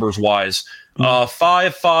done numbers-wise.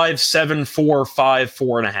 5.5, 7.4, 5,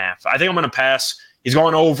 4.5. I think I'm going to pass. He's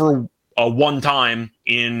gone over one time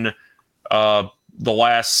in the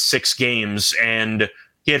last 6 games, and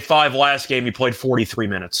he had 5 last game. He played 43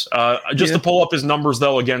 minutes. To pull up his numbers,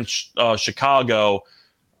 though, against Chicago,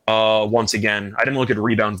 once again, I didn't look at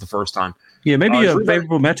rebounds the first time. Yeah, maybe a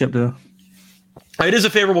favorable matchup, though. It is a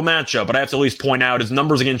favorable matchup, but I have to at least point out his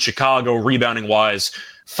numbers against Chicago rebounding-wise,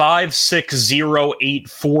 5, 6, 0, 8,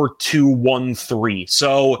 4, 2, 1, 3.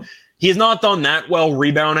 So he has not done that well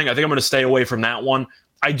rebounding. I think I'm going to stay away from that one.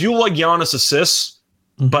 I do like Giannis assists,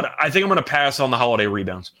 but I think I'm going to pass on the Holiday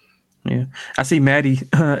rebounds. Yeah, I see Maddie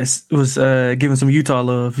was giving some Utah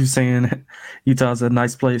love. He's saying Utah's a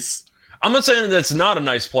nice place. I'm not saying that's not a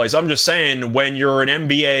nice place. I'm just saying when you're an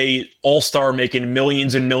NBA all-star making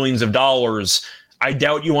millions and millions of dollars, I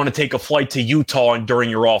doubt you want to take a flight to Utah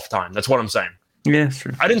during your off time. That's what I'm saying. Yeah,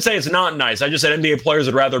 sure. I didn't say it's not nice. I just said NBA players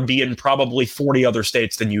would rather be in probably 40 other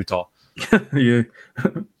states than Utah. Yeah.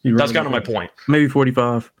 That's kind of my point. Maybe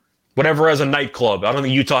 45. Whatever has a nightclub. I don't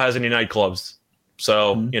think Utah has any nightclubs.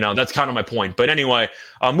 So, that's kind of my point. But anyway,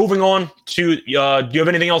 moving on to, do you have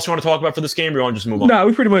anything else you want to talk about for this game, or you want to just move on? No,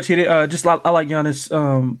 we pretty much hit it. I like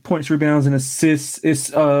Giannis points, rebounds, and assists.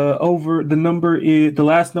 It's over. The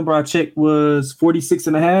last number I checked was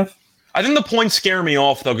 46.5. I think the points scare me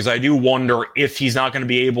off, though, because I do wonder if he's not going to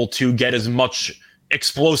be able to get as much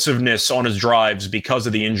explosiveness on his drives because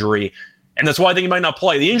of the injury. And that's why I think he might not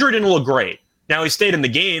play. The injury didn't look great. Now, he stayed in the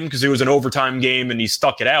game because it was an overtime game and he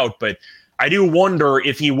stuck it out, but I do wonder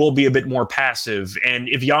if he will be a bit more passive. And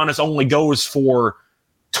if Giannis only goes for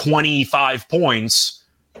 25 points,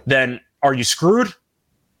 then are you screwed?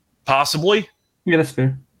 Possibly. Yeah, that's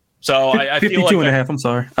fair. So I feel like 52.5. I'm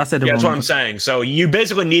sorry. I said it wrong. That's what I'm saying. So you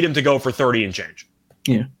basically need him to go for 30 and change.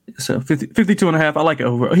 Yeah. So 52.5. I like it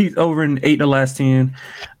over. He's over in 8 of the last 10.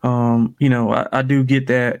 I do get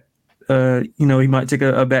that. He might take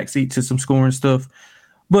a backseat to some scoring stuff.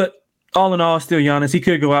 But all in all, still Giannis. He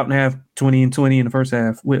could go out and have 20 and 20 in the first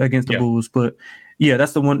half against the Bulls. But yeah,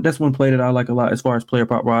 that's one play that I like a lot as far as player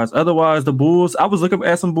prop wise. Otherwise, the Bulls, I was looking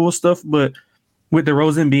at some Bulls stuff, but with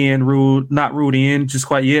DeRozan being not ruled in just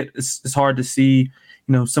quite yet, it's hard to see,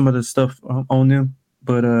 some of the stuff on them.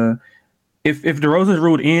 But if DeRozan's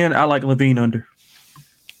ruled in, I like LaVine under.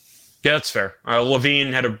 Yeah, that's fair.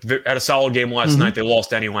 LaVine had a solid game last night. They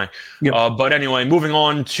lost anyway. Yep. But anyway, moving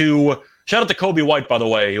on to Shout out to Kobe White, by the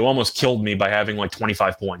way, who almost killed me by having like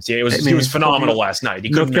 25 points. Yeah, he was phenomenal last night.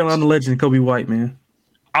 North Carolina legend Kobe White, man.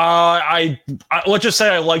 I let's just say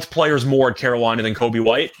I liked players more at Carolina than Kobe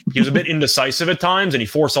White. He was a bit indecisive at times, and he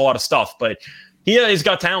forced a lot of stuff. But he's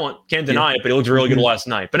got talent, can't deny it. But he looked really good last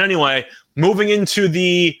night. But anyway, moving into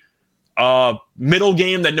the middle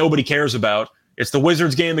game that nobody cares about. It's the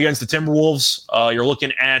Wizards game against the Timberwolves. You're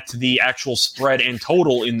looking at the actual spread and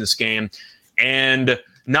total in this game, and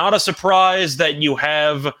not a surprise that you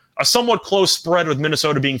have a somewhat close spread with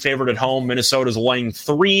Minnesota being favored at home. Minnesota's laying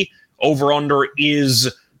 3. Over-under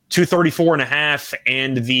is 234.5,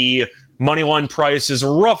 and the money line price is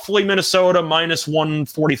roughly Minnesota minus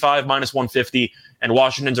 145, minus 150, and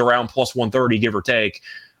Washington's around plus 130, give or take.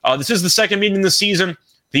 This is the second meeting this season.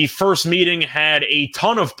 The first meeting had a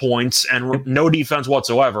ton of points and no defense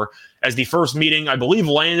whatsoever, as the first meeting, I believe,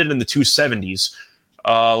 landed in the 270s.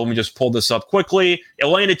 Let me just pull this up quickly. It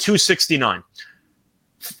landed 269.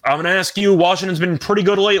 I'm going to ask you, Washington's been pretty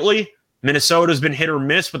good lately. Minnesota's been hit or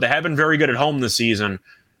miss, but they have been very good at home this season.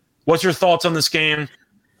 What's your thoughts on this game?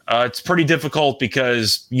 It's pretty difficult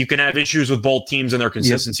because you can have issues with both teams and their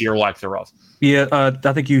consistency or lack thereof. Yeah,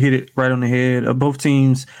 I think you hit it right on the head. Both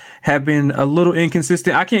teams have been a little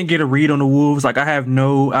inconsistent. I can't get a read on the Wolves. Like, I have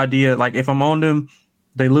no idea. Like, if I'm on them,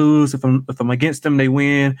 they lose. If I'm against them, they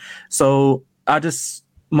win. So I just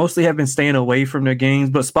mostly have been staying away from their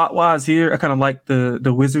games. But spot-wise here, I kind of like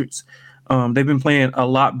the Wizards. They've been playing a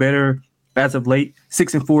lot better as of late.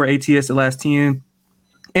 6-4 ATS the last 10.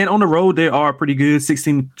 And on the road, they are pretty good.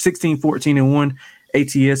 16-14-1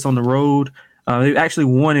 ATS on the road. They've actually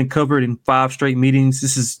won and covered in 5 straight meetings.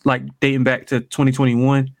 This is like dating back to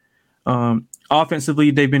 2021.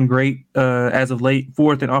 Offensively, they've been great as of late.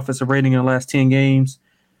 4th in offensive rating in the last 10 games.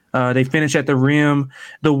 They finish at the rim.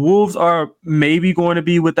 The Wolves are maybe going to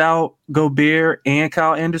be without Gobert and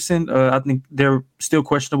Kyle Anderson. I think they're still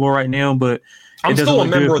questionable right now, but I'm still a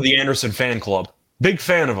member of the Anderson fan club. Big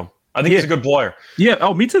fan of him. I think he's a good player. Yeah.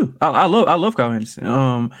 Oh, me too. I love Kyle Anderson.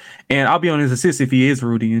 And I'll be on his assist if he is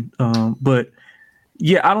Rudy. But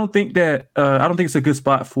yeah, I don't think it's a good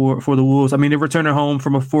spot for the Wolves. I mean, they're returning home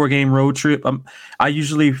from a 4-game road trip. I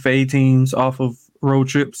usually fade teams off of road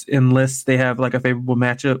trips unless they have like a favorable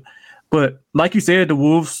matchup. But like you said, the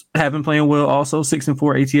Wolves have been playing well also.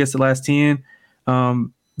 6-4 ATS the last 10.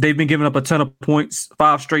 They've been giving up a ton of points,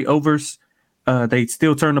 5 straight overs. They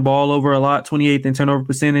still turn the ball over a lot, 28th in turnover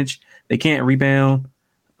percentage. They can't rebound,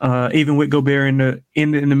 even with Gobert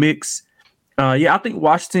in the mix. I think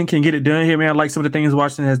Washington can get it done here, man. I like some of the things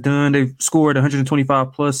Washington has done. They've scored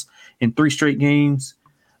 125 plus in 3 straight games.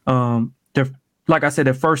 They're, like I said,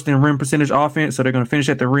 they're first in rim percentage offense, so they're going to finish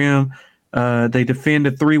at the rim. They defend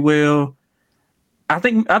the 3 well. I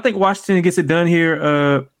think Washington gets it done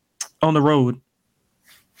here on the road.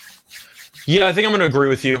 Yeah, I think I'm going to agree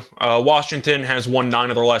with you. Washington has won 9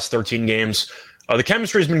 of their last 13 games. The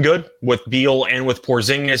chemistry's been good with Beal and with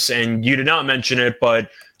Porzingis, and you did not mention it, but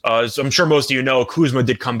as I'm sure most of you know, Kuzma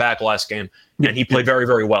did come back last game, and he played very,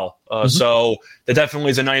 very well. So that definitely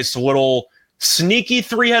is a nice little sneaky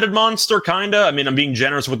 3-headed monster, kind of. I mean, I'm being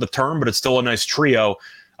generous with the term, but it's still a nice trio.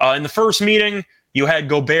 In the first meeting, you had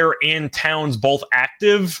Gobert and Towns both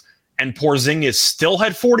active, and Porzingis still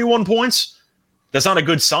had 41 points. That's not a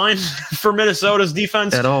good sign for Minnesota's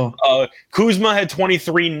defense at all. Kuzma had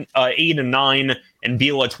 23, 8 and 9, and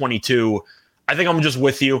Beal at 22. I think I'm just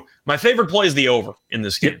with you. My favorite play is the over in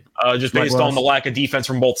this game, just based on the lack of defense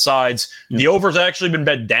from both sides. The over's actually been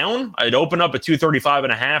bet down. It opened up at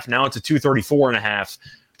 235.5. Now it's at 234.5.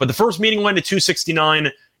 But the first meeting went to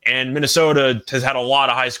 269, and Minnesota has had a lot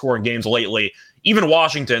of high-scoring games lately. Even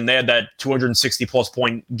Washington, they had that 260-plus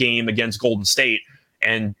point game against Golden State.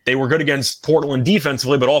 And they were good against Portland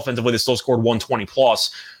defensively, but offensively they still scored 120 plus.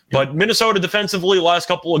 But Minnesota defensively, last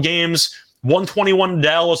couple of games, 121 to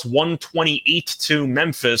Dallas, 128 to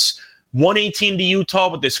Memphis, 118 to Utah,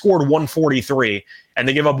 but they scored 143, and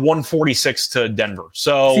they give up 146 to Denver.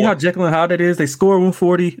 So see how Jekyll and Hyde it is? They score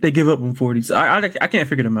 140, they give up 140. So I can't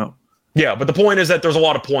figure them out. Yeah, but the point is that there's a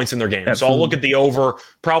lot of points in their game. Absolutely. So I'll look at the over,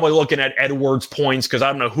 probably looking at Edwards' points because I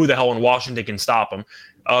don't know who the hell in Washington can stop him.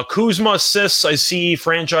 Kuzma assists, I see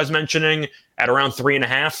franchise mentioning at around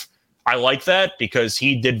 3.5. I like that because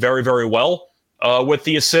he did very, very well with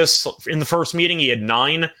the assists in the first meeting. He had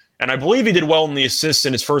 9, and I believe he did well in the assists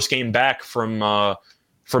in his first game back from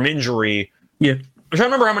injury. Yeah, I'm trying to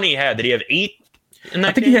remember how many he had. Did he have 8 in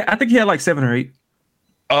that game? I think he had like 7 or 8.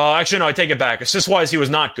 Actually, no, I take it back. Assist-wise, he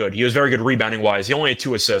was not good. He was very good rebounding-wise. He only had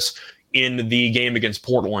 2 assists in the game against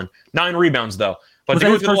Portland. 9 rebounds, though. But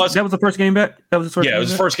that was the first game back? That was his first game it was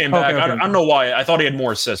his first game back. Okay. I don't know why. I thought he had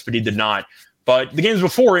more assists, but he did not. But the games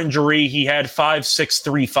before injury, he had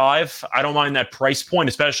 5.635. I don't mind that price point,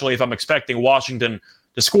 especially if I'm expecting Washington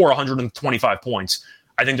to score 125 points.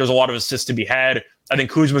 I think there's a lot of assists to be had. I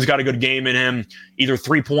think Kuzma's got a good game in him, either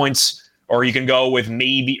 3 points or you can go with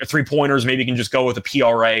maybe 3-pointers. Maybe you can just go with a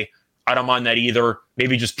PRA. I don't mind that either.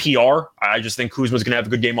 Maybe just PR. I just think Kuzma's going to have a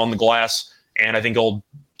good game on the glass, and I think he'll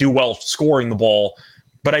do well scoring the ball.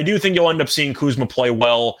 But I do think you'll end up seeing Kuzma play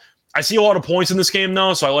well. I see a lot of points in this game,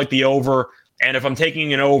 though, so I like the over. And if I'm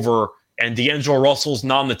taking an over and D'Angelo Russell's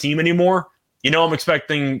not on the team anymore, I'm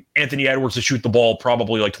expecting Anthony Edwards to shoot the ball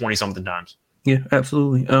probably like 20-something times. Yeah,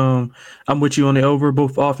 absolutely. I'm with you on the over.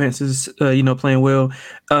 Both offenses, playing well.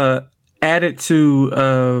 Added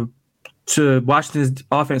to Washington's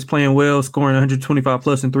offense playing well, scoring 125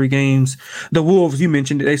 plus in 3 games. The Wolves, you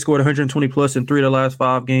mentioned, they scored 120 plus in 3 of the last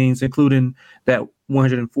 5 games, including that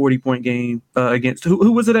 140-point game against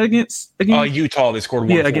who was it against? Again? Utah. They scored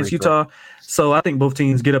 140. Yeah, against Utah. So I think both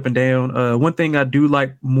teams get up and down. One thing I do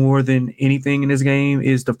like more than anything in this game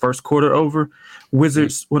is the first quarter over.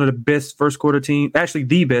 Wizards, one of the best first quarter team, actually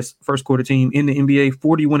the best first quarter team in the NBA,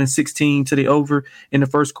 41-16 to the over in the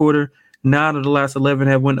first quarter. 9 of the last 11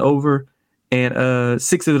 have went over, and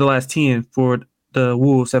 6 of the last 10 for the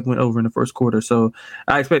Wolves have went over in the first quarter. So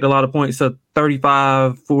I expect a lot of points, a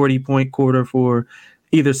 35, 40-point quarter for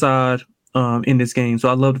either side in this game. So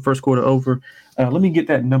I love the first quarter over. Let me get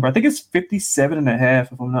that number. I think it's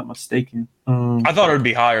 57.5, if I'm not mistaken. I thought it would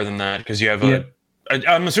be higher than that because you have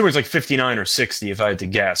I'm assuming it's like 59 or 60 if I had to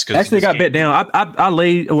guess. Actually, it got bet down.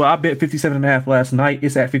 I bet 57.5 last night.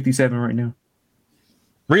 It's at 57 right now.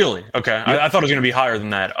 Really? Okay. Yep. I thought it was going to be higher than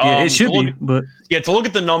that. Yeah, it should be. But to look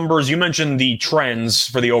at the numbers, you mentioned the trends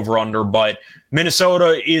for the over-under, but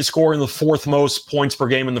Minnesota is scoring the 4th most points per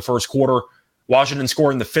game in the first quarter. Washington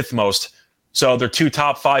scoring the 5th most. So they're 2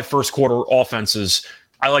 top 5 first quarter offenses.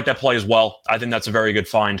 I like that play as well. I think that's a very good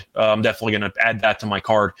find. I'm definitely going to add that to my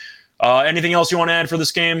card. Anything else you want to add for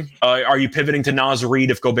this game? Are you pivoting to Naz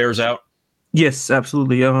Reid if Gobert's out? Yes,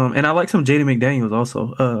 absolutely. And I like some Jaden McDaniels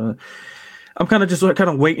also. I'm kind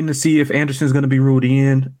of waiting to see if Anderson's going to be ruled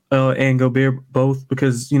in and Gobert both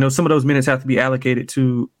because, some of those minutes have to be allocated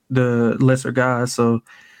to the lesser guys. So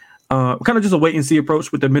kind of just a wait and see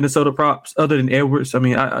approach with the Minnesota props other than Edwards. I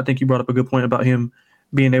mean, I think you brought up a good point about him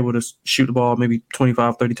being able to shoot the ball maybe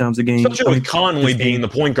 25, 30 times a game. Especially with Conley being the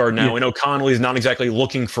point guard now. Yeah. We know Conley's not exactly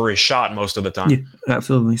looking for his shot most of the time. Yeah,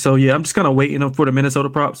 absolutely. So, I'm just kind of waiting for the Minnesota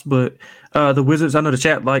props. But the Wizards, I know the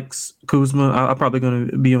chat likes Kuzma. I'm probably going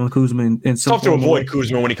to be on Kuzma. It's tough to avoid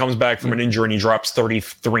Kuzma when he comes back from an injury and he drops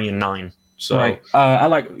 33-9. So right. I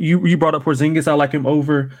like you brought up Porzingis. I like him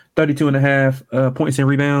over 32.5 points and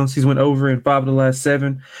rebounds. He's went over in 5 of the last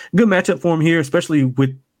 7. Good matchup for him here, especially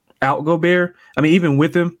without Gobert. I mean, even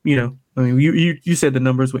with him, you said the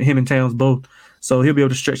numbers with him and Towns both. So he'll be able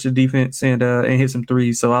to stretch the defense and hit some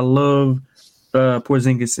threes. So I love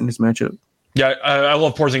Porzingis in this matchup. Yeah, I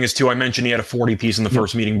love Porzingis too. I mentioned he had a 40 piece in the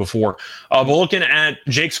first meeting before. But looking at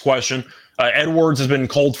Jake's question, Edwards has been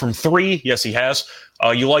cold from 3. Yes, he has.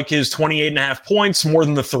 You like his 28.5 points more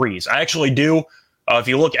than the threes. I actually do. If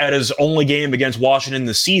you look at his only game against Washington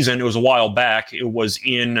this season, it was a while back. It was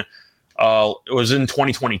in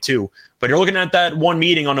 2022. But you're looking at that one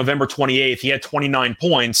meeting on November 28th. He had 29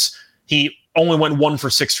 points. He only went 1 for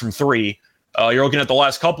 6 from 3. You're looking at the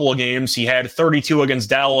last couple of games. He had 32 against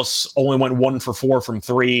Dallas, only went 1 for 4 from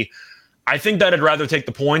 3. I think that I'd rather take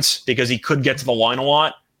the points because he could get to the line a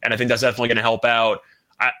lot, and I think that's definitely going to help out.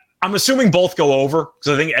 I'm assuming both go over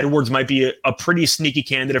because I think Edwards might be a pretty sneaky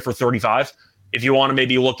candidate for 35 if you want to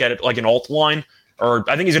maybe look at it like an alt line. Or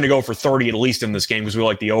I think he's going to go for 30 at least in this game because we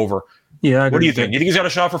like the over. Yeah, what do you think? Do you think he's got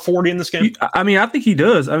a shot for 40 in this game? I mean, I think he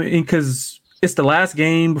does. I mean, because it's the last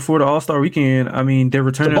game before the All-Star weekend. I mean, they're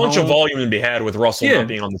returning. There's a bunch of volume to be had with Russell not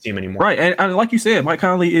being on the team anymore. Right. And like you said, Mike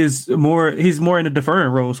Conley he's more in a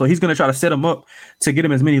deferring role. So he's going to try to set him up to get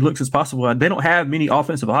him as many looks as possible. They don't have many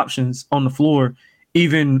offensive options on the floor,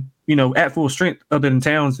 even, at full strength other than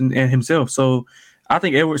Towns and himself. So I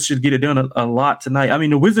think Edwards should get it done a lot tonight. I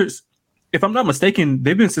mean, the Wizards, if I'm not mistaken,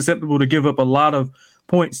 they've been susceptible to give up a lot of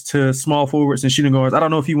points to small forwards and shooting guards. I don't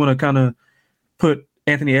know if you want to kind of put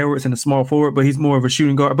Anthony Edwards in the small forward, but he's more of a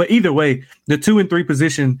shooting guard. But either way, the 2 and 3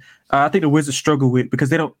 position, I think the Wizards struggle with because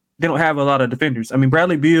they don't have a lot of defenders. I mean,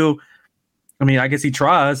 Bradley Beal, I guess he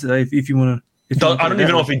tries if you want to. I don't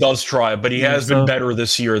even know if he does try, but he has been better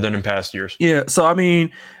this year than in past years. Yeah, so I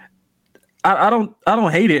mean, I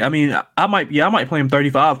don't hate it. I mean, I might play him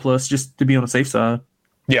 35 plus just to be on the safe side.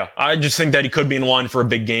 Yeah, I just think that he could be in line for a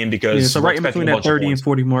big game because so right in between that 30 and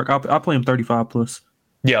 40 mark, I'll play him 35 plus.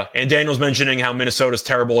 Yeah, and Daniel's mentioning how Minnesota's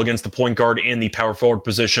terrible against the point guard and the power forward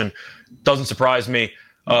position. Doesn't surprise me.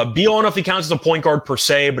 Beal, I don't know if he counts as a point guard per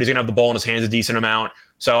se, but he's going to have the ball in his hands a decent amount.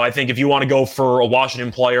 So I think if you want to go for a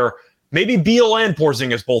Washington player, maybe Beal and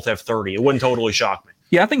Porzingis both have 30. It wouldn't totally shock me.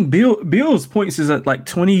 Yeah, I think Beal's points is at like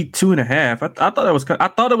 22 and a half. I thought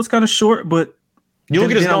it was kind of short, but you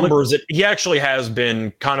look at his numbers, he actually has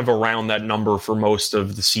been kind of around that number for most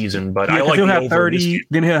of the season. But I like he'll have 30,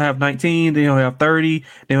 then he'll have 19, then he'll have 30,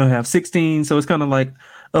 then he'll have 16. So it's kind of like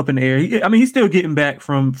up in the air. He's still getting back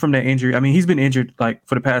from that injury. I mean, he's been injured like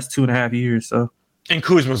for the past 2.5 years. So and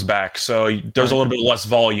Kuzma's back, so there's a little bit less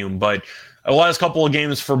volume. But the last couple of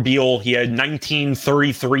games for Beal, he had 19,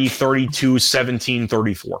 33, 32, 17,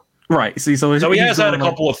 34. Right. See, so he has had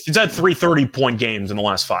he's had 3 30-point games in the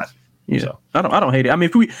last 5. Yeah, so. I don't hate it. I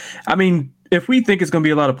mean, if we think it's going to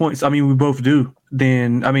be a lot of points, I mean, we both do.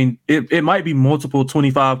 Then I mean, it might be multiple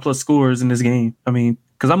 25 plus scores in this game. I mean,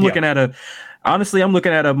 because I'm looking at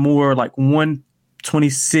a more like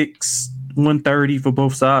 126, 130 for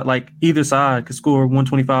both sides. Like either side could score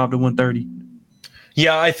 125 to 130.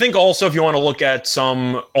 Yeah, I think also if you want to look at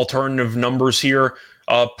some alternative numbers here,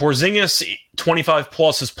 Porzingis 25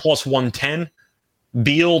 plus is plus 110.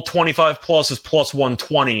 Beal 25 plus is plus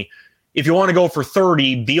 120. If you want to go for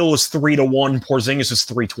 30, Beal is 3-1. Porzingis is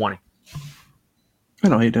 320. I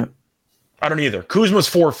don't hate that. I don't either. Kuzma's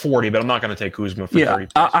 440, but I'm not going to take Kuzma for 30.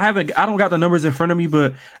 I don't got the numbers in front of me,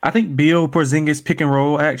 but I think Beal Porzingis pick and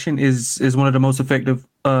roll action is one of the most effective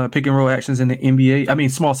pick and roll actions in the NBA. I mean,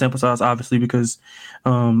 small sample size, obviously, because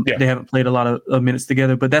they haven't played a lot of minutes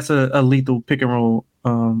together, but that's a lethal pick and roll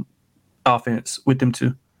offense with them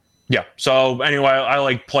too. Yeah. So anyway, I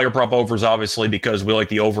like player prop overs, obviously, because we like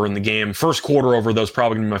the over in the game. First quarter over, those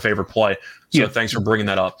probably going to be my favorite play. So thanks for bringing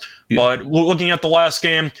that up. Yeah. But looking at the last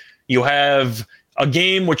game, you have a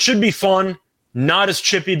game which should be fun, not as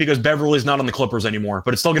chippy because Beverly's not on the Clippers anymore,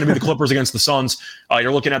 but it's still going to be the Clippers against the Suns.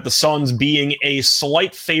 You're looking at the Suns being a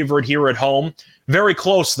slight favorite here at home. Very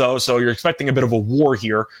close, though, so you're expecting a bit of a war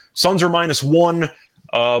here. Suns are -1.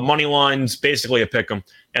 Money line's basically a pick 'em,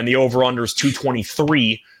 and the over-under is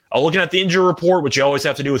 223. Looking at the injury report, which you always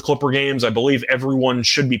have to do with Clipper games, I believe everyone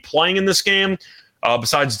should be playing in this game,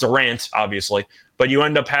 besides Durant, obviously. But you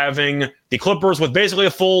end up having the Clippers with basically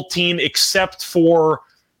a full team except for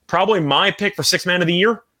probably my pick for Sixth Man of the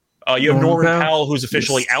Year. You have Norman Powell, who's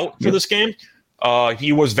officially out for this game.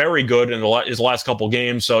 He was very good in his last couple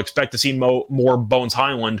games, so expect to see more Bones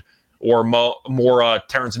Highland or more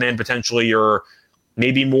Terrence Mann potentially, or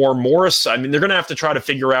maybe more Morris. I mean, they're going to have to try to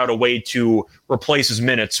figure out a way to replace his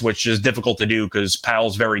minutes, which is difficult to do because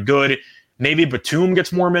Powell's very good. Maybe Batum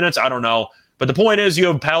gets more minutes. I don't know. But the point is you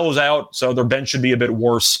have Powell's out, so their bench should be a bit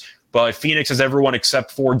worse. But Phoenix has everyone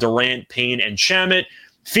except for Durant, Payne, and Shamet.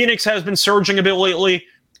 Phoenix has been surging a bit lately.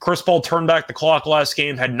 Chris Paul turned back the clock last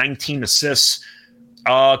game, had 19 assists.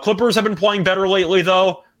 Clippers have been playing better lately,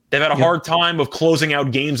 though. They've had a hard time of closing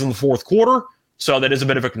out games in the fourth quarter, so that is a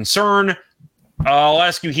bit of a concern. I'll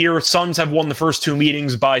ask you here, Suns have won the first 2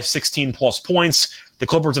 meetings by 16-plus points. The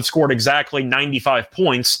Clippers have scored exactly 95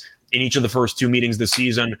 points in each of the first 2 meetings this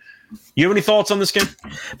season. You have any thoughts on this game?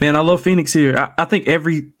 Man, I love Phoenix here. I think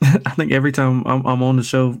every time I'm on the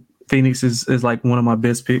show, Phoenix is like one of my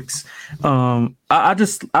best picks. I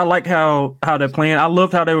like how they're playing. I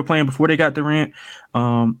loved how they were playing before they got Durant.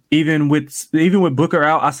 Even with Booker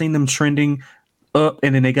out, I seen them trending up,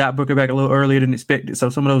 and then they got Booker back a little earlier than expected. So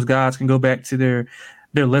some of those guys can go back to their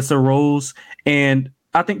lesser roles. And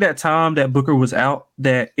I think that time that Booker was out,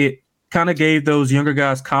 that it kind of gave those younger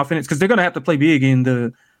guys confidence because they're going to have to play big in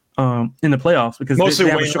the playoffs because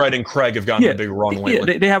mostly Wainwright and Craig have gotten a big run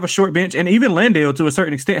lately. Yeah, they have a short bench, and even Landale to a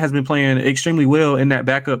certain extent has been playing extremely well in that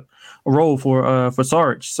backup role for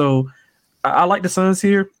Sarge. So I like the Suns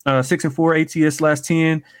here. 6-4 ATS last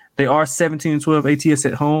 10. They are 17-12 ATS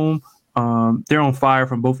at home. They're on fire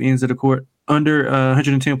from both ends of the court. Under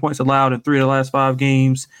 110 points allowed in 3 of the last 5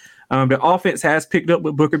 games. The offense has picked up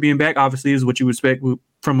with Booker being back. Obviously, is what you would expect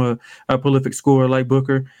from a prolific scorer like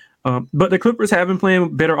Booker. But the Clippers have been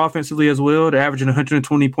playing better offensively as well. They're averaging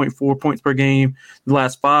 120.4 points per game the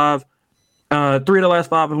last 5. 3 of the last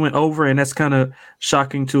 5 have went over, and that's kind of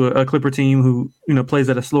shocking to a Clipper team who plays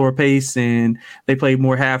at a slower pace, and they play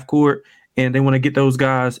more half court, and they want to get those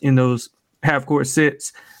guys in those half court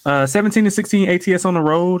sets. 17-16 ATS on the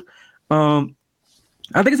road.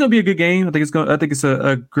 I think it's gonna be a good game. I think it's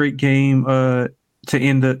a great game to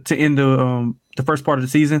end the first part of the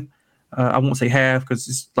season. I won't say half because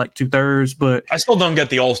it's like 2/3, but I still don't get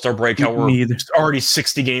the All-Star break. How we're already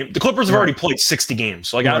 60 games. The Clippers have already played 60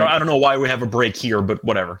 games. Like I don't know why we have a break here, but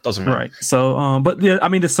whatever, doesn't matter. Right. So, but yeah, I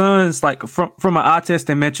mean the Suns, like from an eye test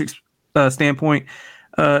and metrics standpoint,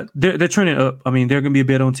 they're trending up. I mean, they're going to be a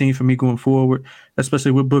bet on team for me going forward,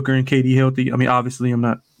 especially with Booker and KD healthy. I mean, obviously, I'm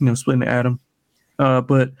not splitting the atom,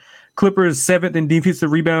 but Clippers 7th in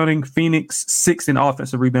defensive rebounding, Phoenix 6th in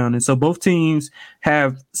offensive rebounding. So both teams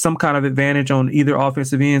have some kind of advantage on either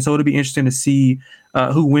offensive end. So it'll be interesting to see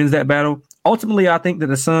who wins that battle. Ultimately, I think that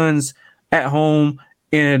the Suns at home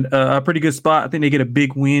in a pretty good spot. I think they get a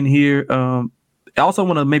big win here. I also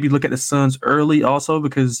want to maybe look at the Suns early also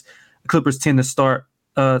because the Clippers tend to start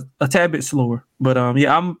a tad bit slower. But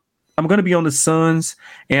yeah, I'm going to be on the Suns,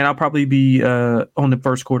 and I'll probably be on the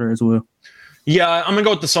first quarter as well. Yeah, I'm going to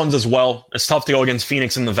go with the Suns as well. It's tough to go against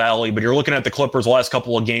Phoenix in the Valley, but you're looking at the Clippers the last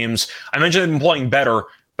couple of games. I mentioned they've been playing better,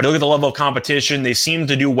 but look at the level of competition. They seem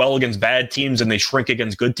to do well against bad teams, and they shrink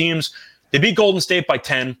against good teams. They beat Golden State by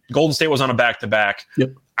 10. Golden State was on a back-to-back.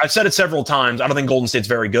 Yep. I've said it several times. I don't think Golden State's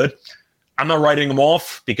very good. I'm not writing them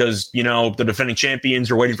off because, the defending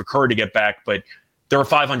champions are waiting for Curry to get back, but they're a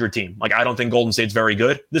 500 team. Like, I don't think Golden State's very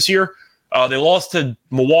good this year. They lost to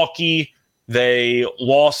Milwaukee. They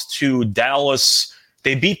lost to Dallas.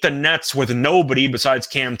 They beat the Nets with nobody besides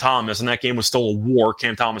Cam Thomas, and that game was still a war.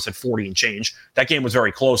 Cam Thomas had 40 and change. That game was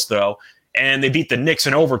very close, though. And they beat the Knicks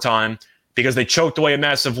in overtime because they choked away a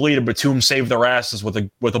massive lead, and Batum saved their asses with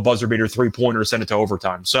a buzzer beater three-pointer, sent it to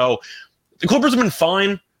overtime. So the Clippers have been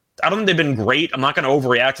fine. I don't think they've been great. I'm not going to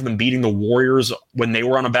overreact to them beating the Warriors when they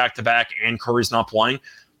were on a back-to-back and Curry's not playing.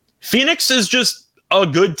 Phoenix is just a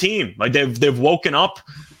good team. Like they've woken up.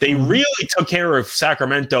 They really took care of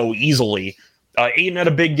Sacramento easily. Ayton had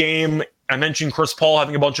a big game. I mentioned Chris Paul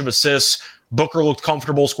having a bunch of assists. Booker looked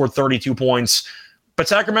comfortable, scored 32 points. But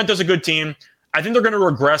Sacramento's a good team. I think they're going to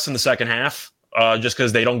regress in the second half just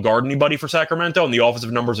because they don't guard anybody for Sacramento, and the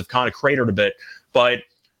offensive numbers have kind of cratered a bit. But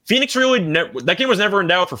Phoenix really that game was never in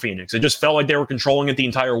doubt for Phoenix. It just felt like they were controlling it the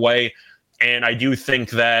entire way. And I do think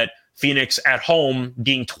that Phoenix at home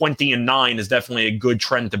being 20-9 is definitely a good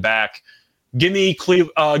trend to back. Give me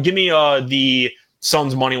the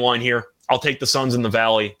Suns money line here. I'll take the Suns in the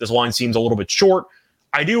Valley. This line seems a little bit short.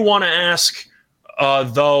 I do want to ask,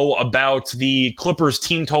 though, about the Clippers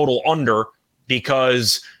team total under,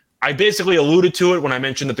 because I basically alluded to it when I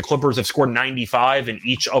mentioned that the Clippers have scored 95 in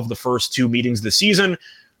each of the first two meetings this season.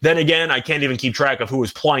 Then again, I can't even keep track of who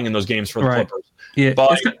is playing in those games for the Clippers. Yeah,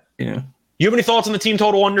 but yeah. You have any thoughts on the team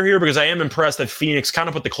total under here? Because I am impressed that Phoenix kind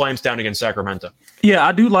of put the clamps down against Sacramento. Yeah,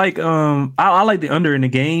 I do like I like the under in the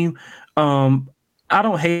game. I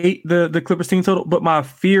don't hate the Clippers team total, but my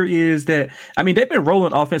fear is that they've been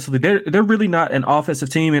rolling offensively. They're really not an offensive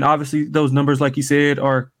team, and obviously those numbers, like you said,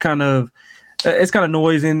 are kind of it's kind of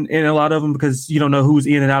noise in a lot of them because you don't know who's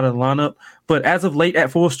in and out of the lineup. But as of late,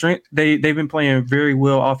 at full strength, they've been playing very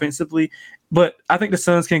well offensively. But I think the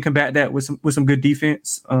Suns can combat that with some good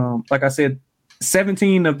defense. Like I said,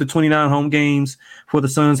 17 of the 29 home games for the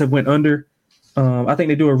Suns have went under. I think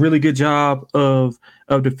they do a really good job of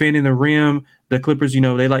defending the rim. The Clippers,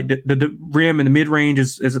 they like the rim and the mid range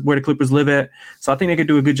is where the Clippers live at. So I think they could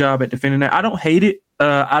do a good job at defending that. I don't hate it.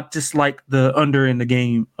 I just like the under in the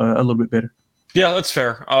game a little bit better. Yeah, that's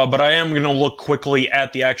fair. But I am going to look quickly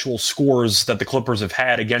at the actual scores that the Clippers have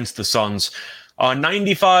had against the Suns.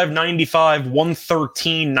 95, 95,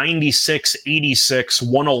 113, 96, 86,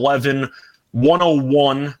 111,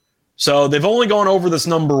 101. So they've only gone over this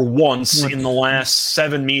number once in the last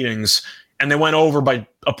 7 meetings, and they went over by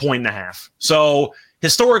 1.5. So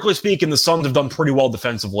historically speaking, the Suns have done pretty well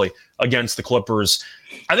defensively against the Clippers.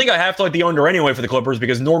 I think I have to like the under anyway for the Clippers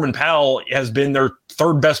because Norman Powell has been their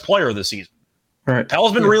third best player this season. Right.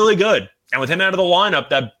 Powell's been really good. And with him out of the lineup,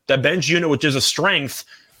 that bench unit, which is a strength,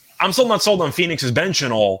 I'm still not sold on Phoenix's bench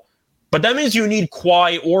and all, but that means you need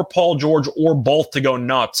Kawhi or Paul George or both to go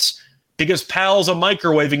nuts because Powell's a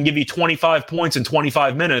microwave and give you 25 points in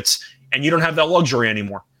 25 minutes, and you don't have that luxury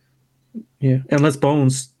anymore. Yeah, unless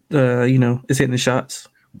Bones, is hitting the shots.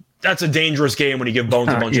 That's a dangerous game when you give Bones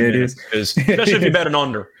a bunch of minutes, especially if you bet an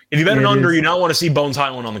under. If you bet an under, you don't want to see Bones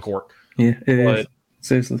Highland on the court. Yeah, it is.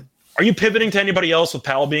 Seriously. Are you pivoting to anybody else with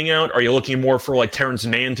Powell being out? Are you looking more for like Terrence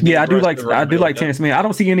Mann to be? Yeah, I do like Terrence Mann. I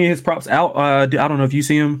don't see any of his props out. I don't know if you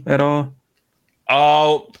see him at all.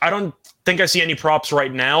 I don't think I see any props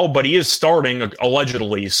right now, but he is starting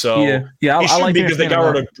allegedly. So yeah, he should I like be because they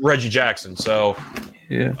got rid of Reggie Jackson. So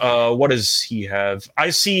yeah, what does he have? I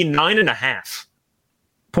see 9.5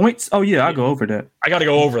 points. Oh yeah, I'll go over that. I got to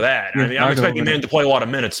go over that. Yeah, I'm expecting Mann to play a lot of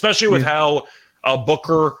minutes, especially with how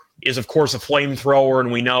Booker is, of course, a flamethrower,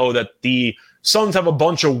 and we know that the Suns have a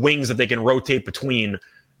bunch of wings that they can rotate between.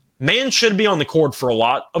 Man should be on the court for a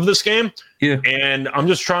lot of this game. Yeah. And I'm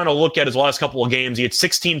just trying to look at his last couple of games. He had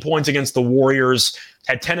 16 points against the Warriors,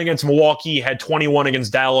 had 10 against Milwaukee, had 21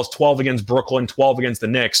 against Dallas, 12 against Brooklyn, 12 against the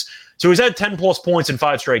Knicks. So he's had 10-plus points in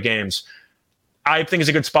 5 straight games. I think it's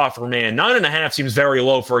a good spot for Man. 9.5 seems very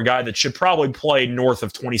low for a guy that should probably play north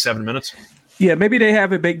of 27 minutes. Yeah, maybe they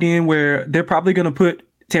have it baked in where they're probably going to put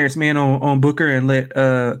Terrence Mann on Booker and let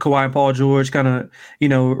Kawhi and Paul George kind of,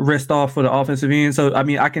 rest off for the offensive end. So, I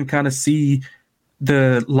mean, I can kind of see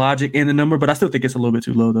the logic in the number, but I still think it's a little bit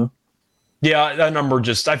too low, though. Yeah, that number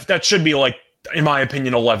that should be like, in my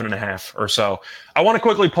opinion, 11.5 or so. I want to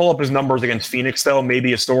quickly pull up his numbers against Phoenix, though.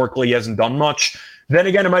 Maybe historically he hasn't done much. Then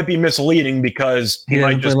again, it might be misleading because he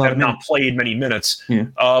might just have not played many minutes. Yeah.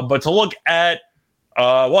 But to look at,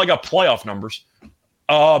 I got playoff numbers.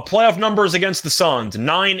 Playoff numbers against the Suns,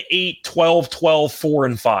 9, 8, 12, 12, 4,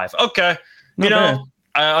 and 5. Okay.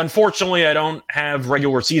 Unfortunately, I don't have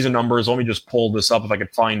regular season numbers. Let me just pull this up if I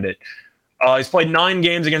could find it. He's played 9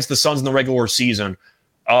 games against the Suns in the regular season.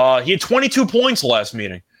 He had 22 points last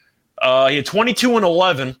meeting. He had 22 and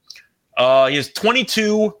 11. He has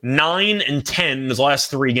 22, 9, and 10 in his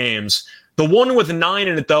last 3 games. The one with 9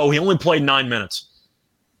 in it, though, he only played 9 minutes.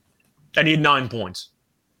 And he had 9 points.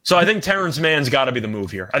 So I think Terrence Mann's got to be the move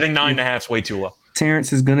here. I think 9.5 is way too low.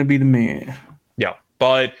 Terrence is going to be the man. Yeah.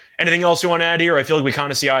 But anything else you want to add here? I feel like we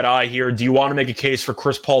kind of see eye to eye here. Do you want to make a case for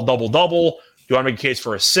Chris Paul double-double? Do you want to make a case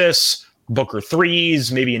for assists, Booker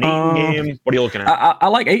threes, maybe an Ayton game? What are you looking at? I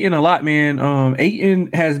like Ayton a lot, man. Ayton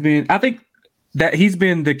has been – I think that he's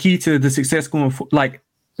been the key to the success going –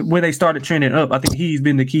 when they started trending up, I think he's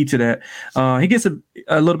been the key to that. He gets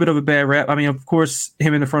a little bit of a bad rap. I mean, of course,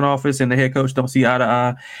 him in the front office and the head coach don't see eye to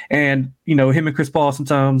eye. And, him and Chris Paul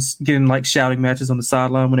sometimes getting like shouting matches on the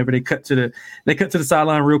sideline whenever they cut to the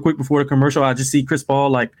sideline real quick before the commercial. I just see Chris Paul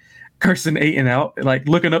like cursing Ayton out, like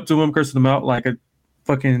looking up to him, cursing him out like a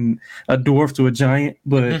dwarf to a giant.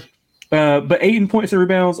 But Ayton points and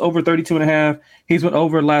rebounds over 32.5. He's went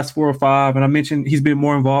over the last 4 or 5. And I mentioned he's been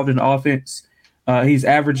more involved in offense. He's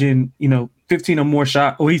averaging, 15 or more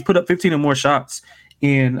shots. Or he's put up 15 or more shots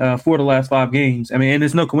in 4 of the last 5 games. I mean, and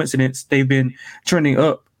there's no coincidence they've been trending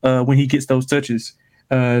up when he gets those touches.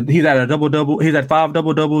 He's at a double-double. He's at 5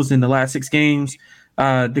 double-doubles in the last 6 games.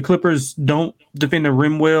 The Clippers don't defend the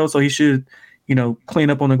rim well, so he should, clean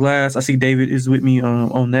up on the glass. I see David is with me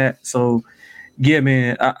on that. So, yeah,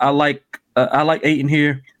 man, I like Ayton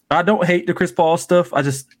here. I don't hate the Chris Paul stuff.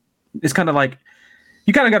 It's kind of like,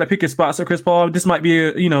 you kind of got to pick your spots. So Chris Paul, this might be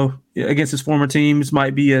against his former teams,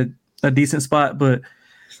 might be a decent spot, but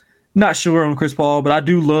not sure on Chris Paul. But I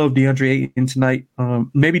do love DeAndre Ayton tonight.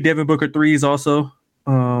 Maybe Devin Booker threes also.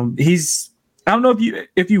 I don't know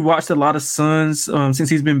if you watched a lot of Suns since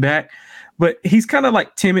he's been back, but he's kind of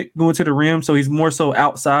like timid going to the rim, so he's more so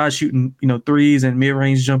outside shooting threes and mid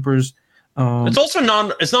range jumpers. It's also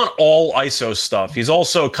it's not all ISO stuff. He's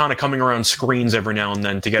also kind of coming around screens every now and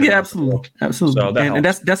then to get absolutely. So and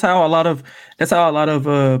that's how a lot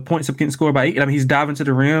of points are getting scored by Ayton. I mean, he's diving to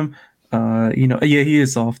the rim. He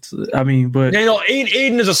is soft. I mean, but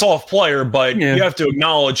Ayton is a soft player, but you have to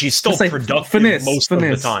acknowledge he's still productive most of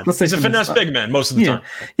the time. He's a finesse big man most of the time.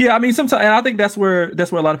 Yeah, I mean, sometimes, and I think that's where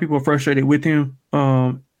a lot of people are frustrated with him.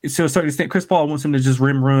 To a certain extent, Chris Paul wants him to just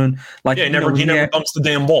rim run. He never dumps the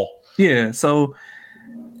damn ball. Yeah, so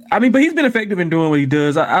I mean, but he's been effective in doing what he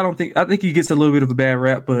does. I think he gets a little bit of a bad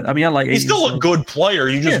rap, but I mean, I like. He's still a good player.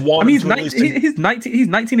 You just want. I mean, he's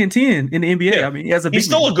 19 and 10 in the NBA. Yeah. I mean, he's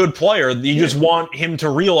still a good player. You just want him to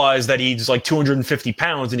realize that he's like 250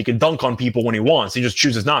 pounds and he can dunk on people when he wants. He just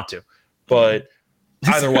chooses not to. But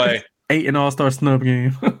either way. 8 in All-Star snub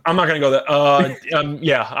game. I'm not going to go that.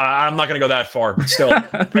 I'm not going to go that far. But still,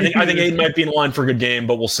 I think Ayton might be in line for a good game,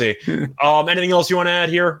 but we'll see. Anything else you want to add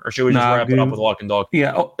here, or should we just wrap it up with Lock and Dog?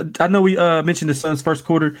 Yeah, I know we mentioned the Suns' first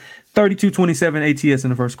quarter, 32-27 ATS in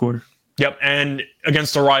the first quarter. Yep, and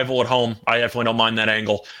against a rival at home, I definitely don't mind that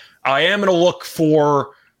angle. I am going to look for,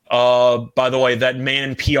 by the way, that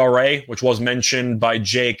man PRA, which was mentioned by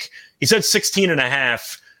Jake. He said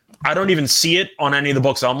 16.5. I don't even see it on any of the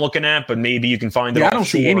books I'm looking at, but maybe you can find it. I don't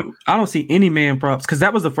see any man props because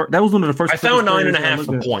that was one of the first. I found 9.5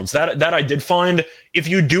 for points. That I did find. If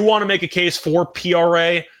you do want to make a case for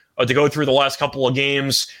PRA to go through the last couple of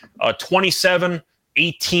games, 27,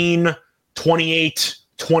 18, 28,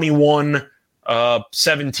 21,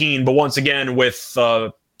 17. But once again, with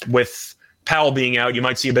Powell being out, you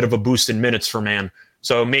might see a bit of a boost in minutes for man.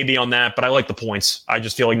 So maybe on that, but I like the points. I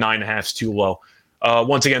just feel like 9.5 is too low.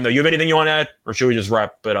 Once again, though, you have anything you want to add, or should we just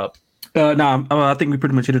wrap it up? No, I think we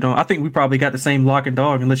pretty much hit it on. I think we probably got the same lock and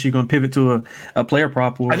dog, unless you're going to pivot to a player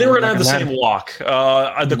prop. Or, I think we're going to like have the same lock.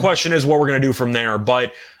 The question is what we're going to do from there.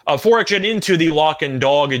 But before I get into the lock and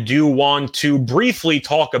dog, I do want to briefly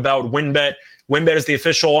talk about WynnBET. WynnBET is the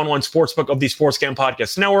official online sportsbook of the Sports Gam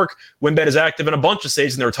Podcast Network. WynnBET is active in a bunch of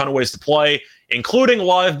states, and there are a ton of ways to play, including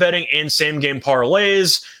live betting and same-game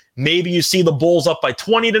parlays. Maybe you see the Bulls up by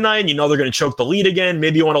 20 tonight, and you know they're going to choke the lead again.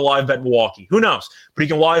 Maybe you want to live bet Milwaukee. Who knows? But you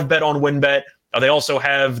can live bet on WynnBET. They also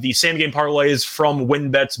have the same-game parlays from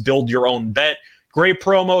WynnBET's Build Your Own Bet. Great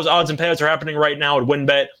promos, odds, and pads are happening right now at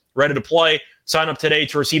WynnBET. Ready to play. Sign up today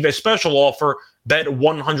to receive a special offer. Bet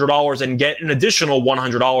 $100 and get an additional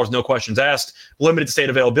 $100, no questions asked. Limited state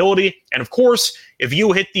availability. And, of course, if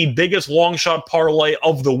you hit the biggest long shot parlay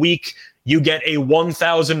of the week, you get a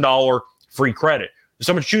 $1,000 free credit. There's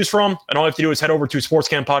so much to choose from, and all you have to do is head over to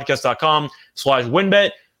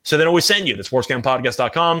sportscampodcast.com/WynnBET. So then always send you to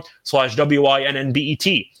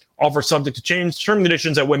sportscampodcast.com/WYNNBET. Offer subject to change. Terms and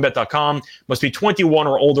conditions at WynnBET.com. Must be 21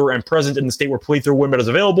 or older and present in the state where playthrough WynnBET is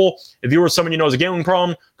available. If you or someone you know has a gambling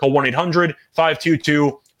problem, call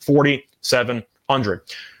 1-800-522-4700.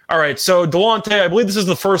 All right, so Delonte, I believe this is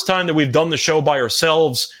the first time that we've done the show by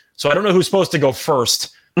ourselves, so I don't know who's supposed to go first.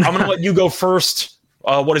 I'm going to let you go first.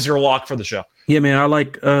 What is your lock for the show? Yeah, man, I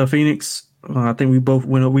like Phoenix. I think we both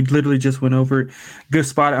went. We literally just went over it. Good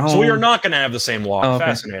spot at home. So we are not going to have the same lock. Okay.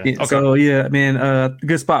 Fascinating. Okay. So yeah, man,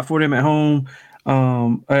 good spot for them at home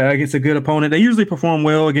against a good opponent. They usually perform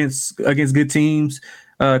well against good teams.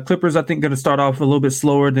 Clippers, I think, going to start off a little bit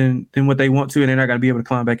slower than what they want to, and they're not going to be able to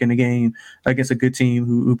climb back in the game against a good team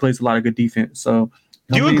who plays a lot of good defense. So,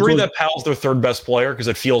 do you agree that Powell's their third best player? Because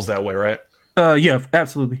it feels that way, right? Yeah,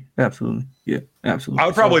 absolutely. Yeah, absolutely. I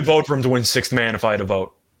would probably vote for him to win sixth man if I had to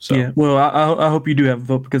vote. So. Yeah, well, I hope you do have a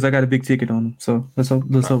vote because I got a big ticket on him. So let's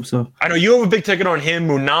hope so. I know you have a big ticket on him.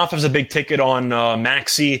 Munaf has a big ticket on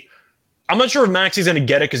Maxey. I'm not sure if Maxey's going to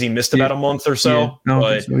get it because he missed about a month or so. Yeah, I don't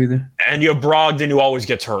think so either. And you have Brogdon who always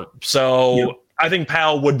gets hurt. So I think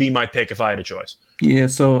Powell would be my pick if I had a choice. Yeah,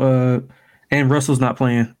 so and Russell's not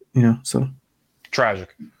playing, so.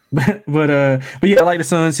 Tragic. But yeah, I like the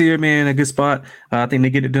Suns here, man. A good spot. I think they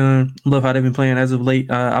get it done. Love how they've been playing as of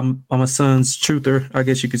late. I'm a Suns truther, I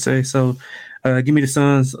guess you could say. So, give me the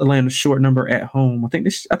Suns. Land a short number at home. I think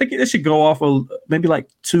they should go off maybe like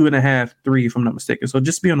 2.5, 3, if I'm not mistaken. So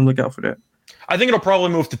just be on the lookout for that. I think it'll probably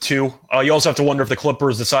move to 2. You also have to wonder if the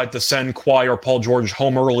Clippers decide to send Kawhi or Paul George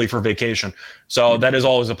home early for vacation. So that is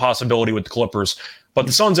always a possibility with the Clippers. But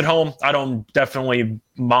the Suns at home, I don't definitely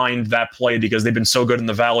mind that play because they've been so good in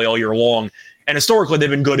the Valley all year long. And historically, they've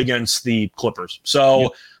been good against the Clippers.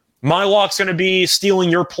 So my lock's going to be stealing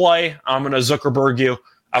your play. I'm going to Zuckerberg you.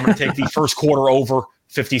 I'm going to take the first quarter over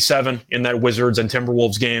 57 in that Wizards and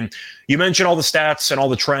Timberwolves game. You mentioned all the stats and all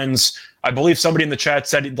the trends. I believe somebody in the chat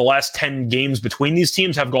said the last 10 games between these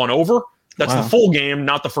teams have gone over. That's the full game,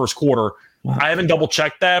 not the first quarter. Wow. I haven't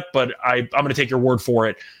double-checked that, but I'm going to take your word for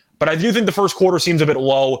it. But I do think the first quarter seems a bit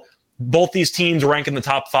low. Both these teams rank in the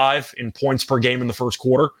top 5 in points per game in the first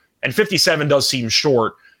quarter, and 57 does seem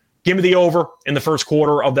short. Give me the over in the first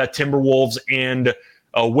quarter of that Timberwolves and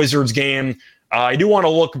Wizards game. I do want to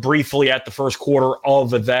look briefly at the first quarter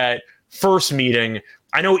of that first meeting.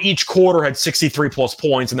 I know each quarter had 63-plus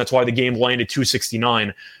points, and that's why the game landed 269.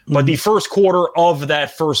 Mm-hmm. But the first quarter of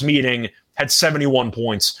that first meeting had 71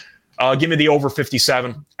 points. Give me the over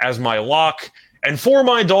 57 as my lock. And for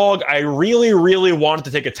my dog, I really, really wanted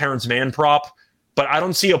to take a Terrence Mann prop, but I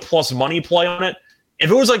don't see a plus money play on it. If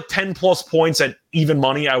it was like 10-plus points at even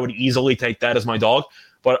money, I would easily take that as my dog.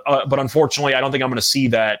 But unfortunately, I don't think I'm going to see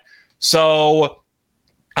that. So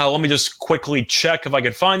let me just quickly check if I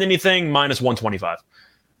could find anything. Minus 125.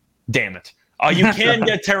 Damn it. You can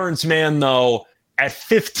get Terrence Mann, though, at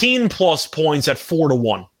 15-plus points at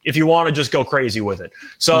 4-1 if you want to just go crazy with it.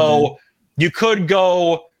 So you could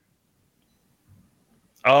go...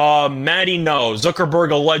 Maddie, no.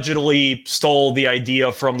 Zuckerberg allegedly stole the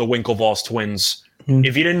idea from the Winklevoss twins.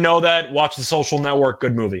 If you didn't know that, watch The Social Network.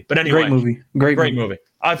 Good movie. But anyway. Great movie.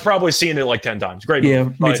 I've probably seen it like 10 times. Great movie. Yeah,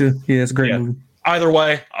 me too. Yeah, it's a great movie. Either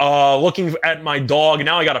way, looking at my dog,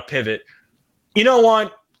 now I got to pivot. You know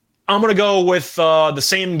what? I'm going to go with the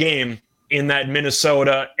same game in that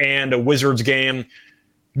Minnesota and a Wizards game.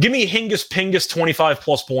 Give me Hingis Pingus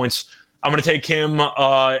 25-plus points. I'm going to take him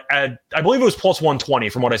at, I believe it was plus 120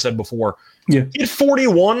 from what I said before. Yeah. He had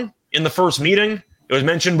 41 in the first meeting. It was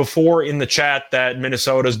mentioned before in the chat that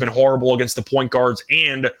Minnesota has been horrible against the point guards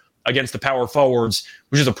and against the power forwards,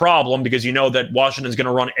 which is a problem because you know that Washington's going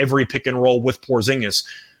to run every pick and roll with Porzingis.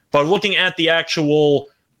 But looking at the actual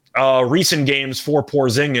recent games for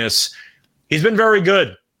Porzingis, he's been very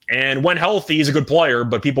good. And when healthy, he's a good player,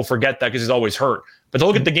 but people forget that because he's always hurt. But to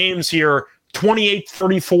look at the games here, 28,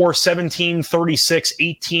 34, 17, 36,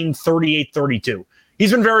 18, 38, 32.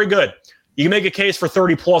 He's been very good. You can make a case for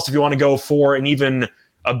 30 plus if you want to go for an even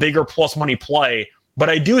a bigger plus money play. But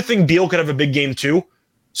I do think Beal could have a big game too.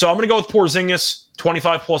 So I'm going to go with Porzingis,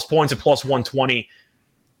 25 plus points at plus 120.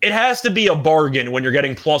 It has to be a bargain when you're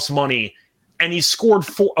getting plus money, and he scored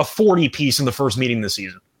a 40 piece in the first meeting this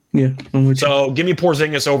season. Yeah. So give me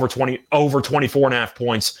Porzingis over 24.5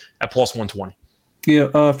 points at plus 120.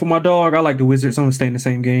 Yeah, for my dog, I like the Wizards. I'm going to stay in the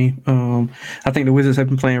same game. I think the Wizards have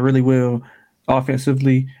been playing really well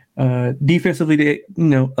offensively. Defensively, they,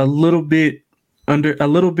 a little bit under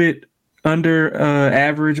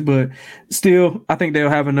average, but still, I think they'll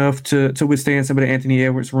have enough to withstand some of the Anthony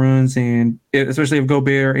Edwards runs, and especially if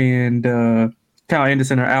Gobert and Kyle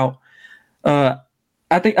Anderson are out.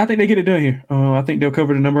 I think they get it done here. I think they'll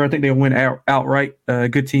cover the number. I think they'll win outright.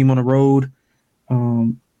 Good team on the road.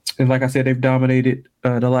 And like I said, they've dominated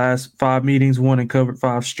the last 5 meetings, won and covered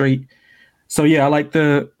 5 straight. So yeah, I like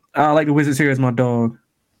the Wizards here as my dog.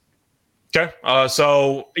 Okay.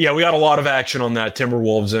 So yeah, we got a lot of action on that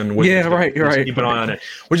Timberwolves and Wizards. Yeah, right. Keep an eye on it,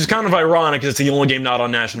 which is kind of ironic because it's the only game not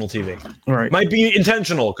on national TV. Right. Might be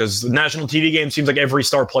intentional because the national TV game seems like every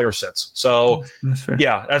star player sits. So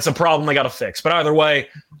yeah, that's a problem they got to fix. But either way,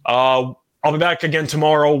 I'll be back again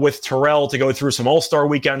tomorrow with Terrell to go through some All-Star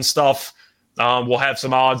Weekend stuff. We'll have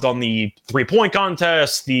some odds on the 3-point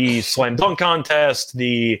contest, the slam dunk contest,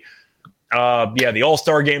 the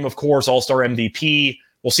All-Star game, of course, All-Star MVP.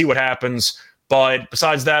 We'll see what happens. But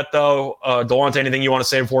besides that, though, Delonte, anything you want to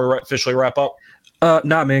say before we officially wrap up?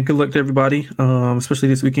 Nah, man. Good luck to everybody, especially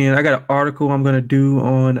this weekend. I got an article I'm going to do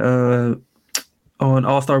on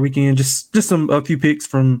All-Star Weekend. Just a few picks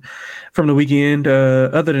from the weekend.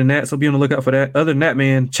 Other than that, so be on the lookout for that. Other than that,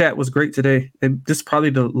 man, chat was great today. This is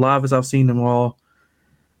probably the livest I've seen them all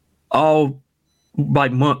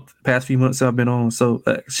like past few months I've been on. So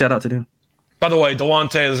shout out to them. By the way,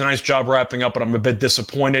 Delonte does a nice job wrapping up, but I'm a bit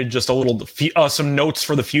disappointed. Just a little some notes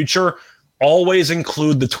for the future. Always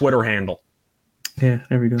include the Twitter handle. Yeah,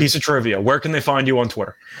 there we go. Piece of trivia. Where can they find you on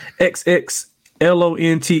Twitter?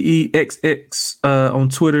 XXLONTEXX on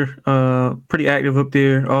Twitter. Pretty active up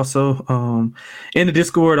there. Also, in the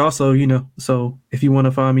Discord. Also, so if you want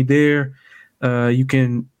to find me there, you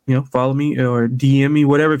can follow me or DM me,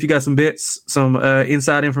 whatever. If you got some bets, some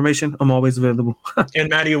inside information, I'm always available. And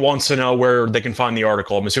Maddie wants to know where they can find the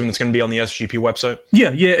article. I'm assuming it's going to be on the SGP website. Yeah,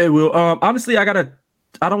 it will. Obviously, I don't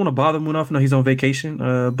want to bother him enough. No, he's on vacation.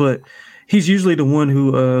 But he's usually the one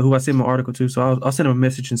who I send my article to. So I'll send him a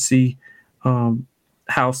message and see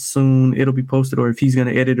how soon it'll be posted, or if he's going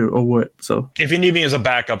to edit it or what. So if you need me as a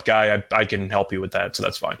backup guy, I can help you with that. So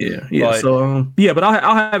that's fine. Yeah. But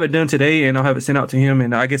I'll have it done today, and I'll have it sent out to him.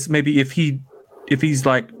 And I guess maybe if he's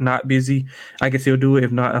like not busy, I guess he'll do it.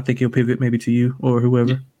 If not, I think he'll pivot maybe to you or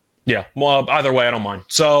whoever. Yeah. Well, either way, I don't mind.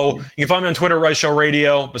 So you can find me on Twitter, Rice Show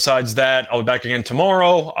Radio. Besides that, I'll be back again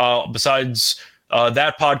tomorrow. Besides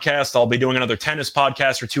that podcast, I'll be doing another tennis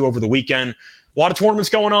podcast or 2 over the weekend. A lot of tournaments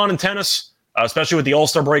going on in tennis. Especially with the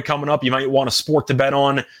All-Star break coming up, you might want a sport to bet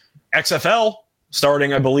on. XFL,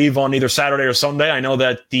 starting, I believe, on either Saturday or Sunday. I know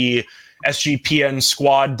that the SGPN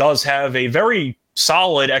squad does have a very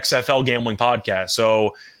solid XFL gambling podcast.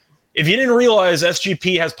 So if you didn't realize,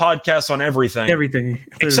 SGP has podcasts on everything.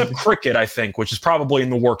 Except cricket, I think, which is probably in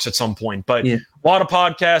the works at some point. But a lot of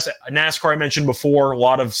podcasts. NASCAR I mentioned before, a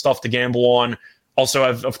lot of stuff to gamble on. Also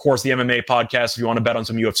have, of course, the MMA podcast if you want to bet on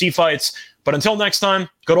some UFC fights. But until next time,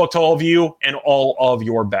 good luck to all of you and all of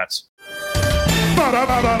your bets.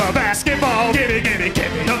 Basketball, give me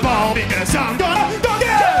the ball because I'm gonna go!